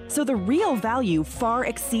car, so the real value far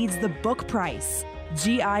exceeds the book price.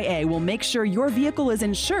 GIA will make sure your vehicle is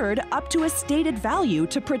insured up to a stated value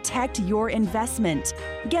to protect your investment.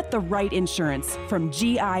 Get the right insurance from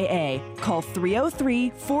GIA. Call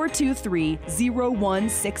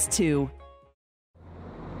 303-423-0162.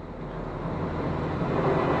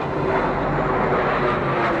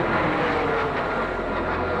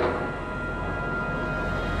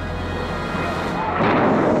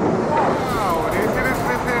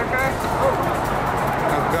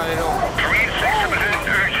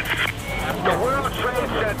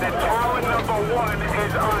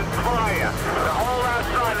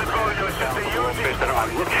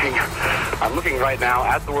 I'm looking right now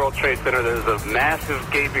at the World Trade Center. There's a massive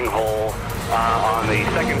gaping hole on the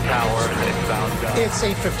second tower. It's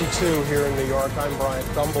 8:52 here in New York. I'm Brian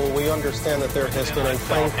Gumbel. We understand that there has been a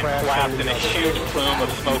plane crash in a huge plume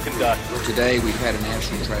of smoke and dust. Today we've had a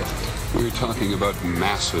national tragedy. We're talking about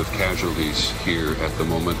massive casualties here at the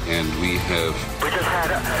moment, and we have... We just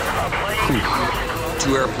had a plane.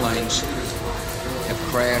 2 airplanes have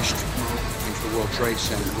crashed into the World Trade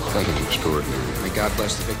Center. That is extraordinary. May God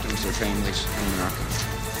bless the victims, their families, and America.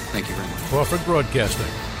 Thank you very much. Crawford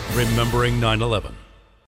Broadcasting, remembering 9/11.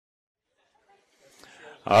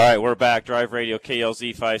 All right, we're back. Drive Radio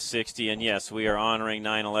KLZ 560, and yes, we are honoring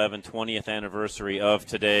 9/11, 20th anniversary of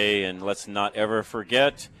today, and let's not ever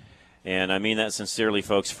forget, and I mean that sincerely,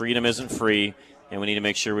 folks, freedom isn't free, and we need to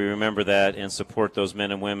make sure we remember that and support those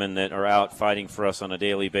men and women that are out fighting for us on a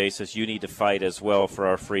daily basis. You need to fight as well for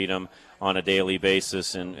our freedom on a daily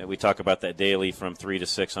basis, and we talk about that daily from 3 to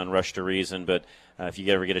 6 on Rush to Reason, but if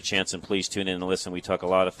you ever get a chance, and please tune in and listen. We talk a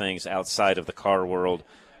lot of things outside of the car world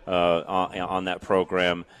on that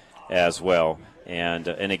program. as well. And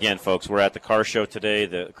again, folks, we're at the car show today,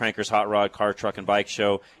 the Crankers Hot Rod Car, Truck, and Bike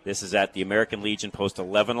Show. This is at the American Legion, Post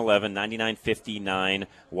 1111, 9959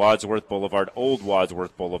 Wadsworth Boulevard, Old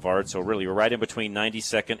Wadsworth Boulevard. So really, we're right in between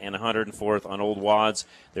 92nd and 104th on Old Wads.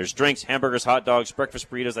 There's drinks, hamburgers, hot dogs, breakfast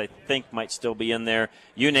burritos, I think might still be in there.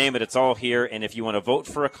 You name it, it's all here. And if you want to vote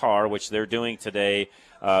for a car, which they're doing today,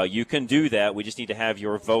 you can do that. We just need to have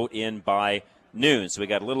your vote in by noon. So we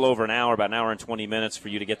got a little over an hour, about an hour and 20 minutes for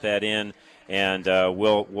you to get that in. And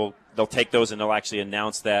they'll take those, and they'll actually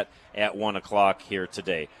announce that at 1 o'clock here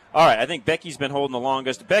today. All right, I think Becky's been holding the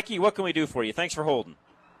longest. Becky, what can we do for you? Thanks for holding.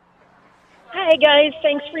 Hi, guys.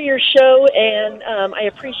 Thanks for your show, and I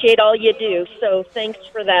appreciate all you do, so thanks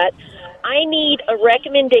for that. I need a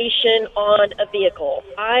recommendation on a vehicle.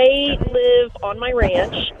 I live on my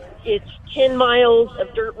ranch. It's 10 miles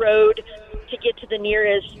of dirt road to get to the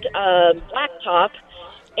nearest blacktop,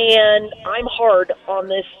 and I'm hard on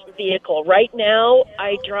this vehicle. Right now,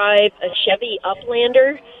 I drive a Chevy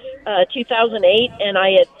Uplander 2008, and I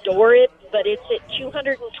adore it, but it's at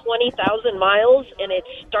 220,000 miles, and it's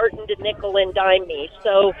starting to nickel and dime me.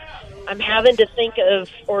 So I'm having to think of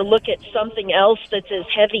or look at something else that's as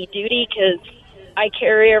heavy duty, because I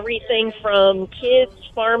carry everything from kids,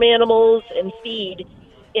 farm animals, and feed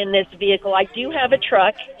in this vehicle. I do have a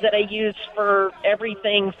truck that I use for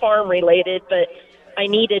everything farm related, but I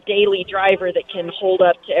need a daily driver that can hold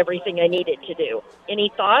up to everything I need it to do. Any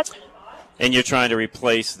thoughts? And you're trying to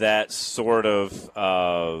replace that sort of,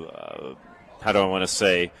 how do I want to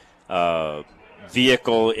say,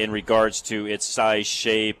 vehicle in regards to its size,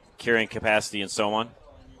 shape, carrying capacity, and so on?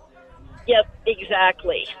 Yep,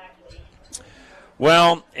 exactly.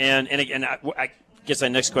 Well, and again, I guess my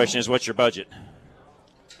next question is, what's your budget?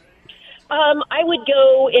 I would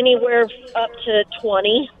go anywhere up to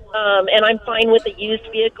 20, and I'm fine with a used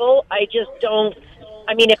vehicle. I just don't,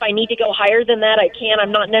 I mean, if I need to go higher than that, I can.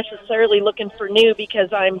 I'm not necessarily looking for new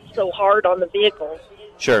because I'm so hard on the vehicle.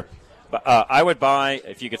 Sure. I would buy,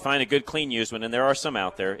 if you could find a good clean used one, and there are some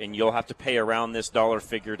out there, and you'll have to pay around this dollar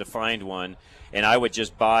figure to find one, and I would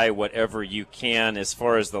just buy whatever you can as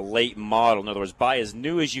far as the late model. In other words, buy as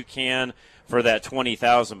new as you can for that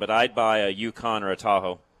 $20,000, but I'd buy a Yukon or a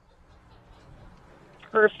Tahoe.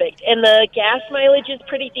 Perfect. And the gas mileage is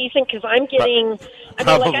pretty decent because I'm getting, I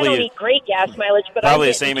don't need great gas mileage, but probably I'm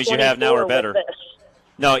the same as you have now or better.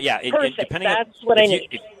 No, yeah. Perfect. Depending That's what I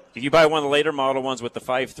need. If you buy one of the later model ones with the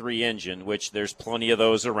 5.3 engine, which there's plenty of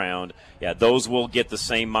those around, yeah, those will get the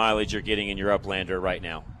same mileage you're getting in your Uplander right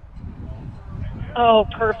now. Oh,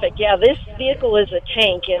 perfect. Yeah, this vehicle is a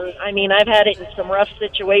tank, and I mean, I've had it in some rough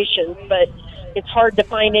situations, but it's hard to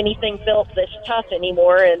find anything built this tough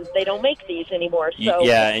anymore, and they don't make these anymore. So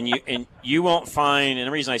yeah, and you won't find, and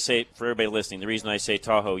the reason I say, for everybody listening, the reason I say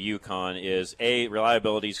Tahoe Yukon is, A,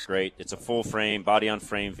 reliability is great. It's a full frame, body on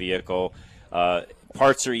frame vehicle.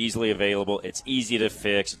 Parts are easily available. It's easy to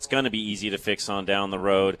fix. It's going to be easy to fix on down the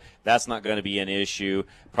road. That's not going to be an issue.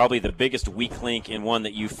 Probably the biggest weak link in one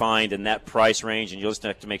that you find in that price range, and you'll just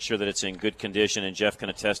have to make sure that it's in good condition, and Jeff can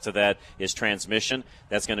attest to that, is transmission.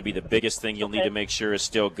 That's going to be the biggest thing you'll need to make sure is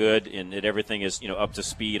still good and that everything is up to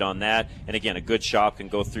speed on that. And again, a good shop can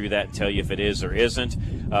go through that and tell you if it is or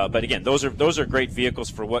isn't. But again, those are great vehicles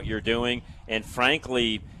for what you're doing. And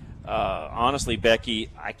frankly, honestly, Becky,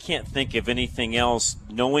 I can't think of anything else.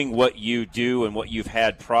 Knowing what you do and what you've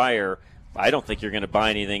had prior, I don't think you're going to buy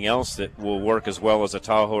anything else that will work as well as a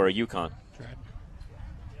Tahoe or a Yukon.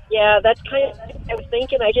 yeah, that's kind of what I was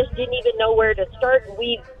thinking. I just didn't even know where to start.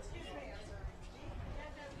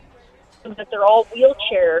 But they're all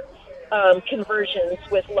wheelchair conversions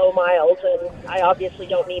with low miles, and I obviously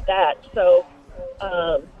don't need that. So,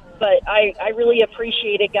 but I really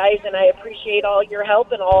appreciate it, guys, and I appreciate all your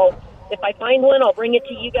help and all. If I find one, I'll bring it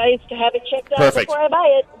to you guys to have it checked out before I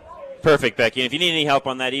buy it. Perfect, Becky. And if you need any help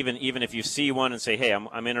on that, even if you see one and say, hey,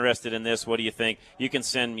 I'm interested in this, what do you think? You can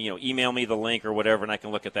send me, email me the link or whatever, and I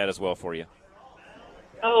can look at that as well for you.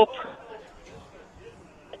 Oh,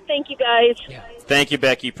 thank you, guys. Yeah. Thank you,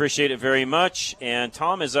 Becky. Appreciate it very much. And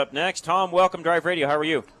Tom is up next. Tom, welcome, Drive Radio. How are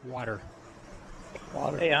you? Water.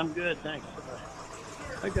 Hey, I'm good, thanks.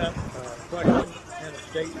 I got a question and a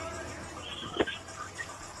statement.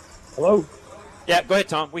 Hello? Yeah, go ahead,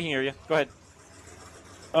 Tom. We can hear you. Go ahead.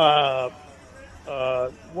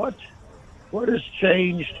 What has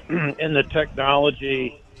changed in the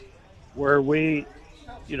technology where we,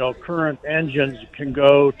 current engines can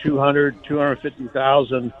go 200,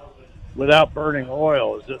 250,000 without burning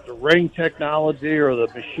oil? Is it the ring technology or the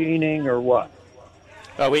machining or what?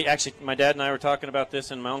 My dad and I were talking about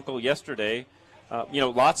this and my uncle yesterday.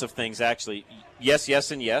 Lots of things actually. Yes,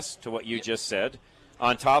 and yes to what you just said.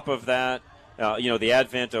 On top of that, the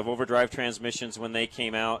advent of overdrive transmissions when they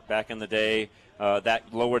came out back in the day,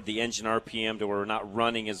 that lowered the engine RPM to where we're not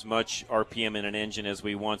running as much RPM in an engine as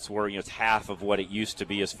we once were. It's half of what it used to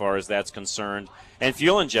be as far as that's concerned. And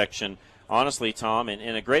fuel injection, honestly, Tom,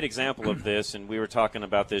 and a great example of this, and we were talking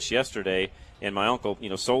about this yesterday, and my uncle,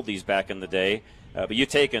 sold these back in the day. But you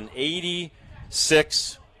take an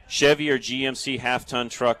 86 Chevy or GMC half-ton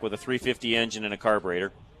truck with a 350 engine and a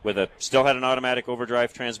carburetor, still had an automatic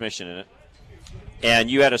overdrive transmission in it,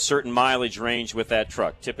 and you had a certain mileage range with that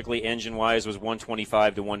truck. Typically, engine-wise, was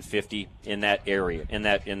 125 to 150 in that area, in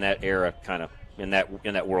that era, kind of in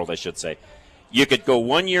that world, I should say. You could go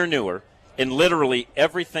 1 year newer, and literally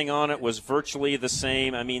everything on it was virtually the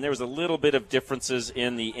same. I mean, there was a little bit of differences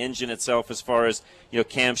in the engine itself as far as,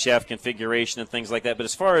 camshaft configuration and things like that. But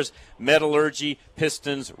as far as metallurgy,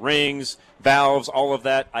 pistons, rings, valves, all of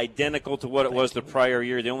that, identical to what it was the prior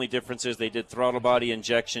year. The only difference is they did throttle body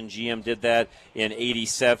injection. GM did that in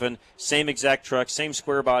 87. Same exact truck, same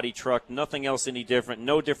square body truck, nothing else any different,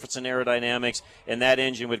 no difference in aerodynamics, and that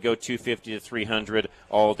engine would go 250 to 300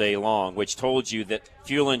 all day long, which told you that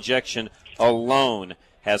fuel injection alone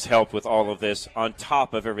has helped with all of this on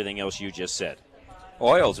top of everything else you just said.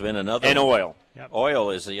 Oil's been another one. Oil. Yep.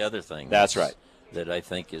 Oil is the other thing. That's right. That I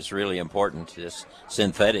think is really important. This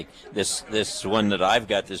synthetic, this one that I've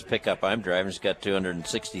got, this pickup I'm driving, has got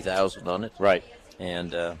 260,000 on it. Right.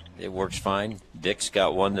 And it works fine. Dick's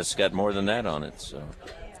got one that's got more than that on it. So.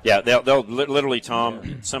 Yeah, they'll literally,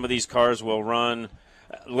 Tom, some of these cars will run.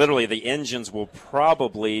 Literally, the engines will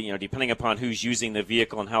probably, depending upon who's using the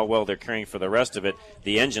vehicle and how well they're caring for the rest of it,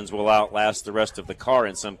 the engines will outlast the rest of the car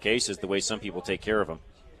in some cases, the way some people take care of them.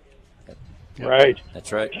 Right.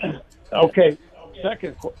 That's right. Okay.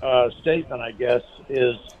 Second statement, I guess,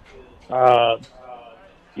 is,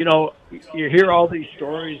 you hear all these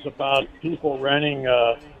stories about people renting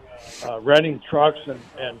trucks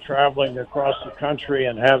and traveling across the country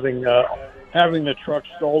and having the truck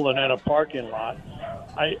stolen in a parking lot.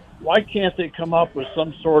 Why can't they come up with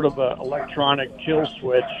some sort of a electronic kill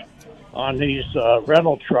switch on these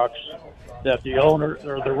rental trucks that the owner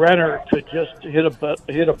or the renter could just hit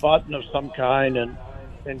a button of some kind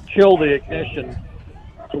and kill the ignition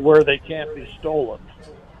to where they can't be stolen?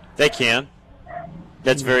 They can.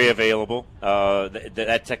 That's very available.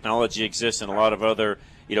 That technology exists in a lot of other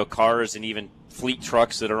cars and even fleet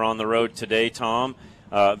trucks that are on the road today, Tom.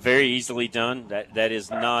 Very easily done. That is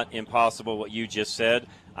not impossible, what you just said.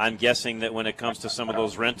 I'm guessing that when it comes to some of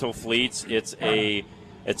those rental fleets,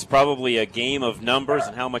 it's probably a game of numbers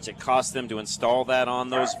and how much it costs them to install that on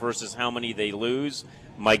those versus how many they lose.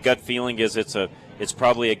 My gut feeling is it's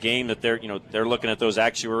probably a game that they're looking at those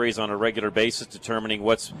actuaries on a regular basis, determining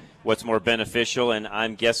what's more beneficial. And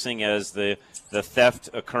I'm guessing as the theft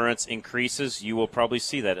occurrence increases, you will probably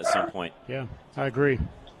see that at some point. Yeah, I agree.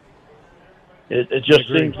 It just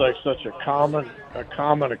seems like such a common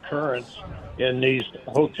occurrence in these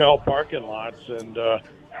hotel parking lots, and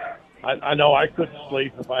I know I couldn't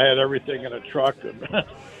sleep if I had everything in a truck and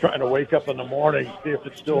trying to wake up in the morning to see if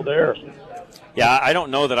it's still there. Yeah, I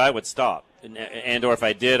don't know that I would stop, and or if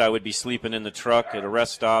I did, I would be sleeping in the truck at a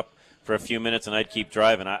rest stop for a few minutes, and I'd keep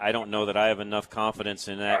driving. I don't know that I have enough confidence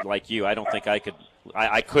in that like you. I don't think I could.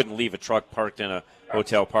 I couldn't leave a truck parked in a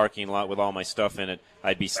hotel parking lot with all my stuff in it.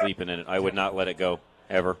 I'd be sleeping in it. I would not let it go,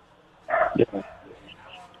 ever. Yeah.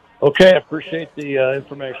 Okay, I appreciate the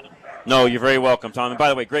information. No, you're very welcome, Tom. And by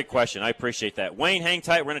the way, great question. I appreciate that. Wayne, hang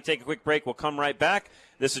tight. We're going to take a quick break. We'll come right back.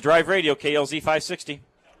 This is Drive Radio, KLZ 560.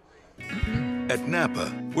 At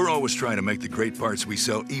Napa, we're always trying to make the great parts we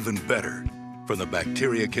sell even better. From the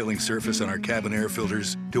bacteria-killing surface on our cabin air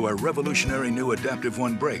filters to our revolutionary new Adaptive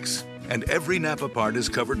One brakes. And every Napa part is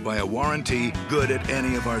covered by a warranty good at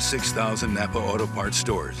any of our 6,000 Napa Auto Parts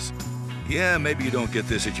stores. Yeah, maybe you don't get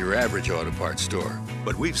this at your average auto parts store,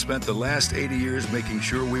 but we've spent the last 80 years making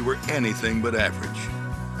sure we were anything but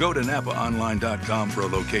average. Go to NapaOnline.com for a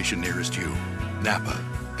location nearest you. Napa,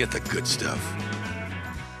 get the good stuff.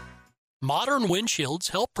 Modern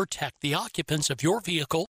windshields help protect the occupants of your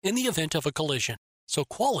vehicle in the event of a collision, so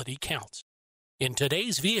quality counts. In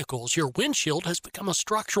today's vehicles, your windshield has become a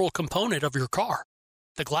structural component of your car.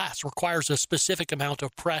 The glass requires a specific amount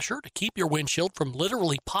of pressure to keep your windshield from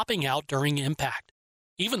literally popping out during impact.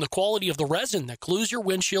 Even the quality of the resin that glues your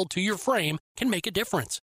windshield to your frame can make a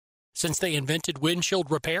difference. Since they invented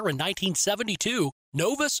windshield repair in 1972,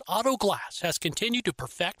 Novus Auto Glass has continued to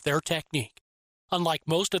perfect their technique. Unlike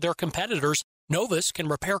most of their competitors, Novus can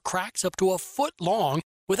repair cracks up to a foot long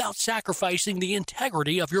without sacrificing the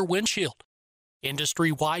integrity of your windshield.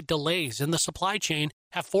 Industry-wide delays in the supply chain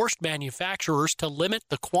have forced manufacturers to limit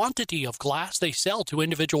the quantity of glass they sell to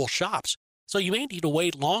individual shops, so you may need to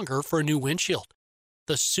wait longer for a new windshield.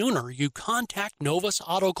 The sooner you contact Novus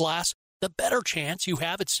Auto Glass, the better chance you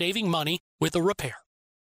have at saving money with a repair.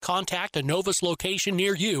 Contact a Novus location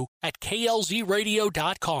near you at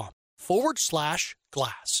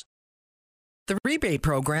klzradio.com/glass. The rebate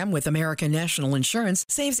program with American National Insurance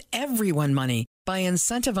saves everyone money by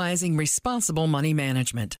incentivizing responsible money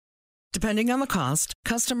management. Depending on the cost,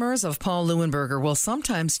 customers of Paul Leuenberger will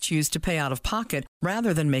sometimes choose to pay out of pocket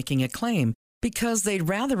rather than making a claim because they'd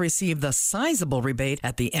rather receive the sizable rebate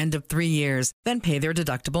at the end of 3 years than pay their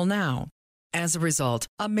deductible now. As a result,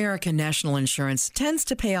 American National Insurance tends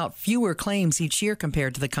to pay out fewer claims each year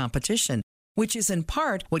compared to the competition, which is in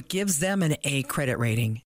part what gives them an A credit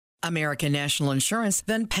rating. American National Insurance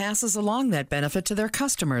then passes along that benefit to their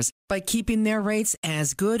customers by keeping their rates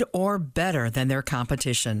as good or better than their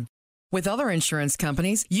competition. With other insurance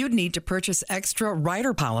companies, you'd need to purchase extra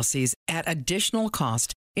rider policies at additional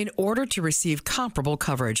cost in order to receive comparable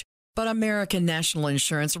coverage, but American National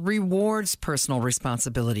Insurance rewards personal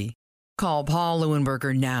responsibility. Call Paul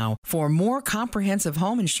Leuenberger now for more comprehensive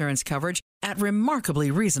home insurance coverage at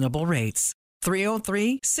remarkably reasonable rates.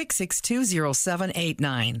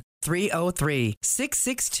 303-662-0789.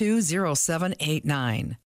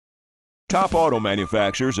 303-662-0789. Top auto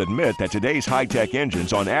manufacturers admit that today's high-tech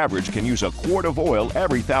engines on average can use a quart of oil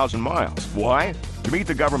every 1,000 miles. Why? To meet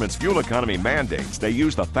the government's fuel economy mandates, they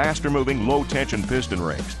use the faster-moving low-tension piston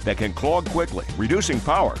rings that can clog quickly, reducing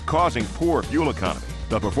power, causing poor fuel economy.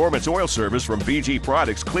 The Performance Oil Service from BG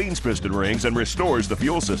Products cleans piston rings and restores the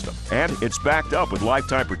fuel system. And it's backed up with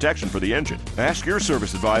lifetime protection for the engine. Ask your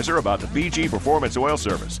service advisor about the BG Performance Oil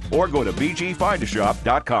Service or go to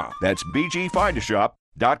bgfindashop.com. That's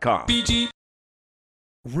bgfindashop.com. BG.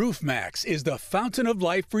 RoofMax is the fountain of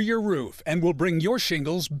life for your roof and will bring your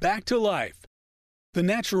shingles back to life. The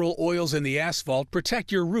natural oils in the asphalt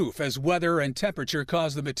protect your roof as weather and temperature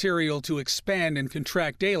cause the material to expand and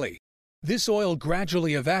contract daily. This oil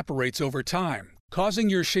gradually evaporates over time, causing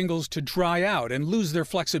your shingles to dry out and lose their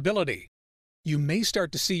flexibility. You may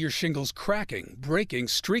start to see your shingles cracking, breaking,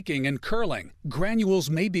 streaking, and curling.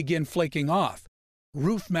 Granules may begin flaking off.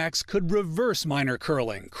 RoofMax could reverse minor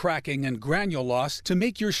curling, cracking, and granule loss to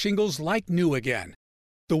make your shingles like new again.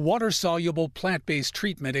 The water-soluble plant-based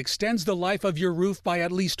treatment extends the life of your roof by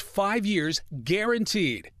at least 5 years,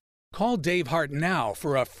 guaranteed. Call Dave Hart now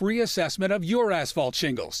for a free assessment of your asphalt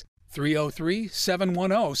shingles.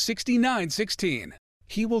 303-710-6916.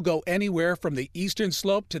 He will go anywhere from the eastern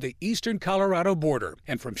slope to the eastern Colorado border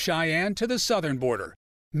and from Cheyenne to the southern border.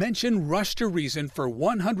 Mention Rush to Reason for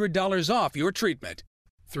 $100 off your treatment.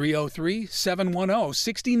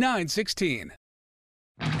 303-710-6916.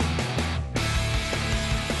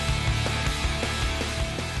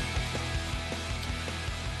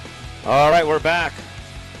 All right, we're back.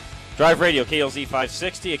 Drive Radio, KLZ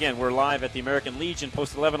 560. Again, we're live at the American Legion,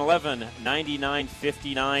 Post 1111,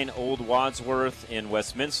 9959 Old Wadsworth in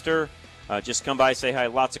Westminster. Just come by, say hi.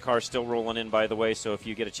 Lots of cars still rolling in, by the way, so if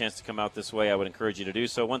you get a chance to come out this way, I would encourage you to do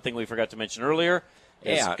so. One thing we forgot to mention earlier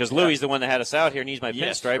is because Louie's the one that had us out here, and he's my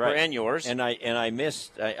pinstriper right. and yours. And I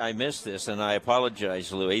missed this, and I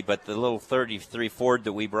apologize, Louie, but the little 33 Ford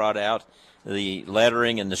that we brought out, the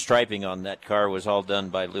lettering and the striping on that car was all done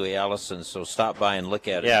by Louis Allison, so stop by and look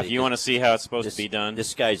at it. Yeah, if you want to see how it's supposed to be done.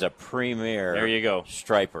 This guy's a premier there you go.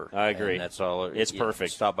 striper. I agree. That's all. It's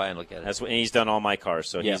perfect. Stop by and look at it. And he's done all my cars,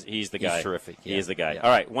 so he's the guy. He's terrific. He is the guy. All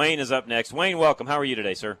right, Wayne is up next. Wayne, welcome. How are you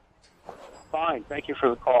today, sir? Fine. Thank you for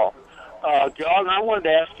the call. John, I wanted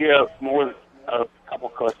to ask you a couple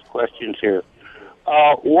questions here.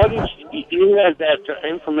 What is you had that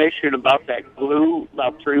information about that glue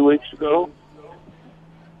about 3 weeks ago?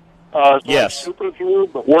 Yes. Like super glue,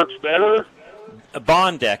 but works better?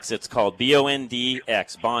 Bondex, it's called.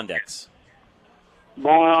 Bondex. Bondex.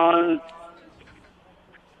 Bondex,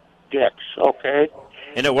 okay.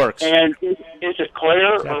 And it works. And is it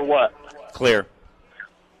clear or what? Clear.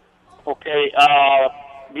 Okay.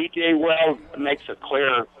 BJ Weld makes a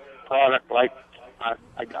clear product like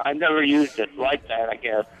I never used it like that, I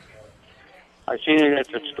guess. I seen it at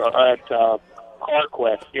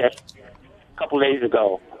CarQuest, yes, a couple days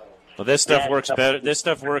ago. Well, this stuff works better. This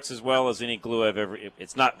stuff works as well as any glue I've ever.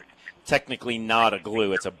 It's not technically not a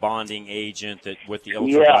glue. It's a bonding agent that, with the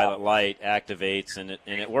ultraviolet light, activates, and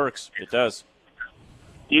it works. It does.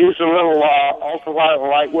 Use a little ultraviolet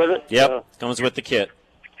light with it. Yep, comes with the kit.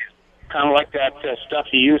 Kind of like that stuff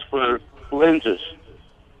you use for lenses.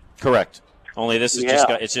 Correct. Only this is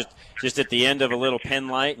it's just at the end of a little pen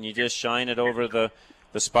light, and you just shine it over the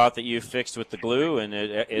the spot that you fixed with the glue, and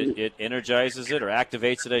it energizes it, or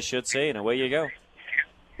activates it, I should say, and away you go.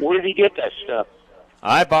 Where did you get that stuff?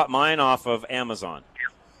 I bought mine off of Amazon.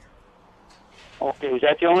 Okay, is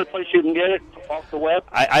that the only place you can get it off the web?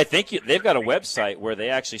 I think they've got a website where they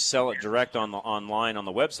actually sell it direct online on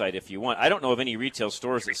the website if you want. I don't know of any retail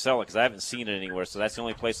stores that sell it because I haven't seen it anywhere, so that's the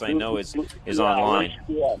only place I know is online.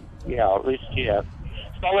 At least.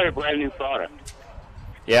 It's probably a brand new product.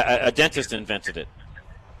 Yeah, a dentist invented it.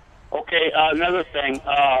 Okay, another thing.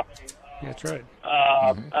 That's right.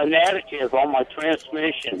 An additive on my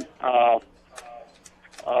transmission.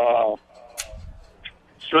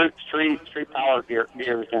 Three power gears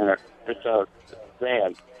in it. It's a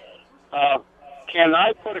van. Can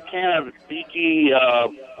I put a can of BG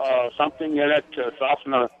something in it to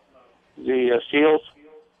soften the seals?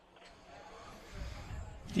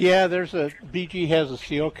 Yeah, BG has a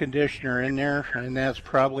seal conditioner in there, and that's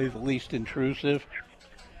probably the least intrusive.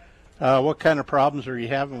 What kind of problems are you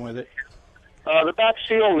having with it? The back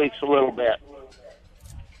seal leaks a little bit.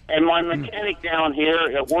 And my mechanic down here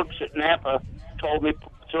that works at Napa told me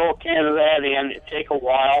throw a can of that in. It'll take a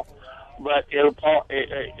while, but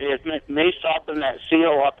it may soften that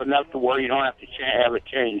seal up enough to where you don't have to have it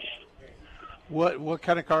changed. What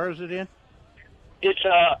kind of car is it in? It's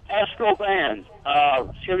a Astro van,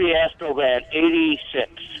 Chevy Astro van,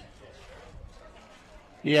 86.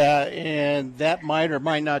 Yeah, and that might or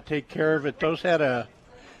might not take care of it. Those had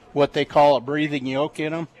what they call a breathing yoke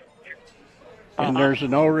in them, and there's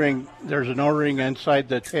an O-ring. There's an O-ring inside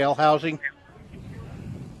the tail housing,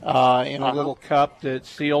 in a little cup that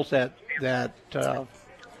seals that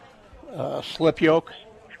slip yoke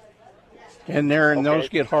in there, and those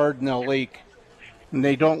get hard and they'll leak. And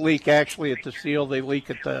they don't leak actually at the seal; they leak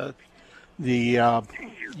at the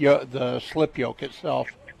slip yoke itself.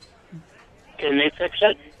 Can they fix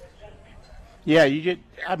it? Yeah,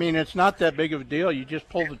 it's not that big of a deal. You just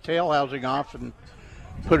pull the tail housing off and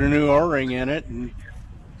put a new O-ring in it, and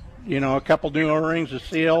a couple new O-rings, a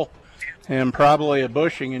seal, and probably a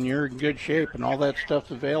bushing, and you're in good shape, and all that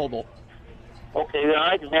stuff's available. Okay, then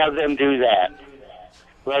I can have them do that.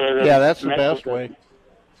 Rather than that's the best way.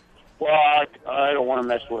 Well, I don't want to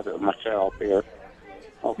mess with it myself here.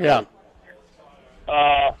 Okay. Yeah.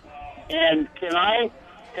 And can I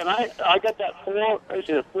got that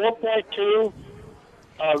 4.2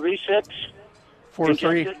 V6?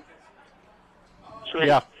 4.3.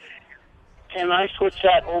 Yeah. Can I switch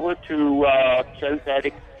that over to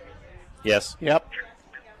synthetic? Yes. Yep.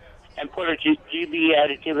 And put a GB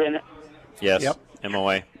additive in it? Yes. Yep.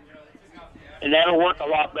 MOA. And that'll work a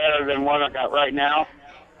lot better than what I got right now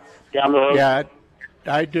down the road? Yeah,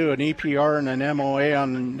 I'd do an EPR and an MOA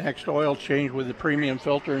on the next oil change with a premium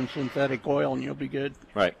filter and synthetic oil, and you'll be good.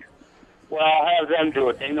 Right. Well, I'll have them do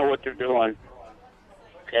it. They know what they're doing.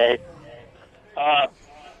 Okay. I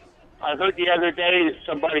heard the other day that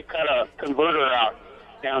somebody cut a converter out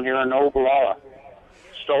down here in Ogallala.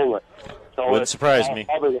 Stole it. So Wouldn't surprise me.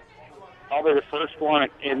 Probably the first one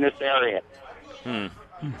in this area.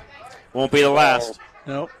 Won't be the last.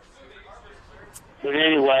 Nope. But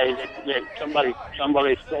anyway,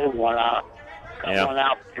 somebody stole one out. Cut one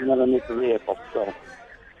out from underneath the vehicle. So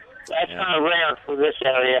that's kind of rare for this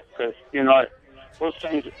area because,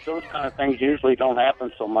 those kind of things usually don't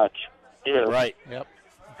happen so much here. Right. Yep.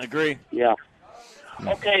 Agree. Yeah.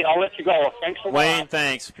 Okay, I'll let you go. Thanks a lot. Wayne,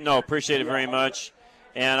 thanks. No, appreciate it very much.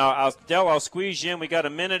 And Del, I'll squeeze you in. We got a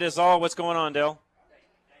minute is all. What's going on, Del?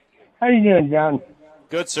 How you doing, John?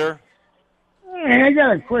 Good, sir. Hey, I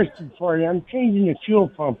got a question for you. I'm changing the fuel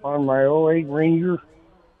pump on my 08 Ranger.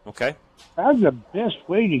 Okay. How's the best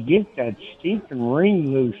way to get that stinking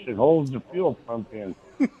ring loose that holds the fuel pump in?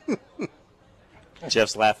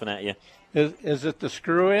 Jeff's laughing at you. Is it the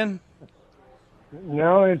screw in?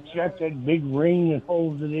 No, it's got that big ring that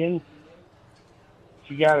holds it in.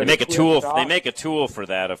 You got They make a tool. They make a tool for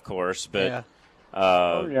that, of course. But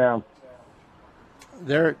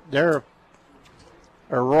they're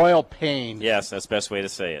a royal pain. Yes, that's the best way to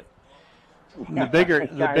say it. The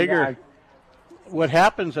bigger. What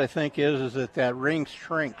happens, I think, is that ring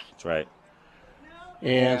shrinks. That's right.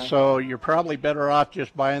 And so you're probably better off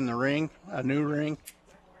just buying the ring, a new ring,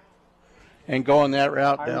 and going that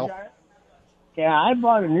route, Del. I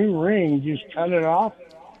bought a new ring. Just cut it off.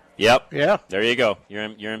 Yep. Yeah. There you go. You're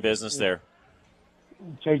in business there.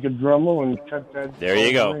 Take a Dremel and cut that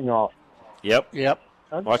ring off. Yep. Yep.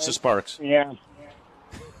 Okay. Watch the sparks. Yeah.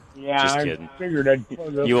 Yeah. Just I kidding. figured I'd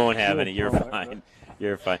put You won't have any. You're fine.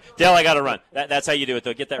 You're fine. Dale, I got to run. That's how you do it,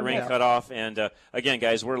 though. Get that ring Yeah. cut off. And, again,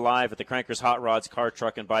 guys, we're live at the Crankers Hot Rods Car,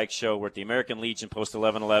 Truck, and Bike Show. We're at the American Legion Post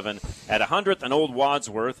 1111 at 100th and Old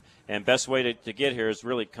Wadsworth. And best way to get here is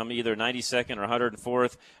really come either 92nd or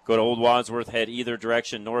 104th. Go to Old Wadsworth, head either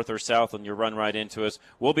direction, north or south, and you'll run right into us.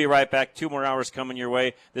 We'll be right back. 2 more hours coming your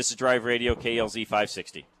way. This is Drive Radio, KLZ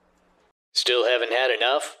 560. Still haven't had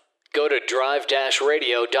enough? Go to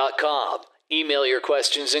drive-radio.com. Email your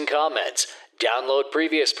questions and comments. Download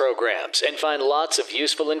previous programs and find lots of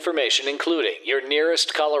useful information, including your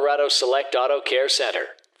nearest Colorado Select Auto Care Center.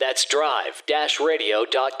 That's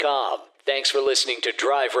drive-radio.com. Thanks for listening to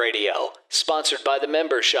Drive Radio, sponsored by the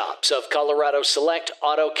member shops of Colorado Select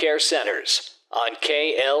Auto Care Centers on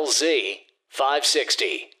KLZ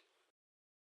 560.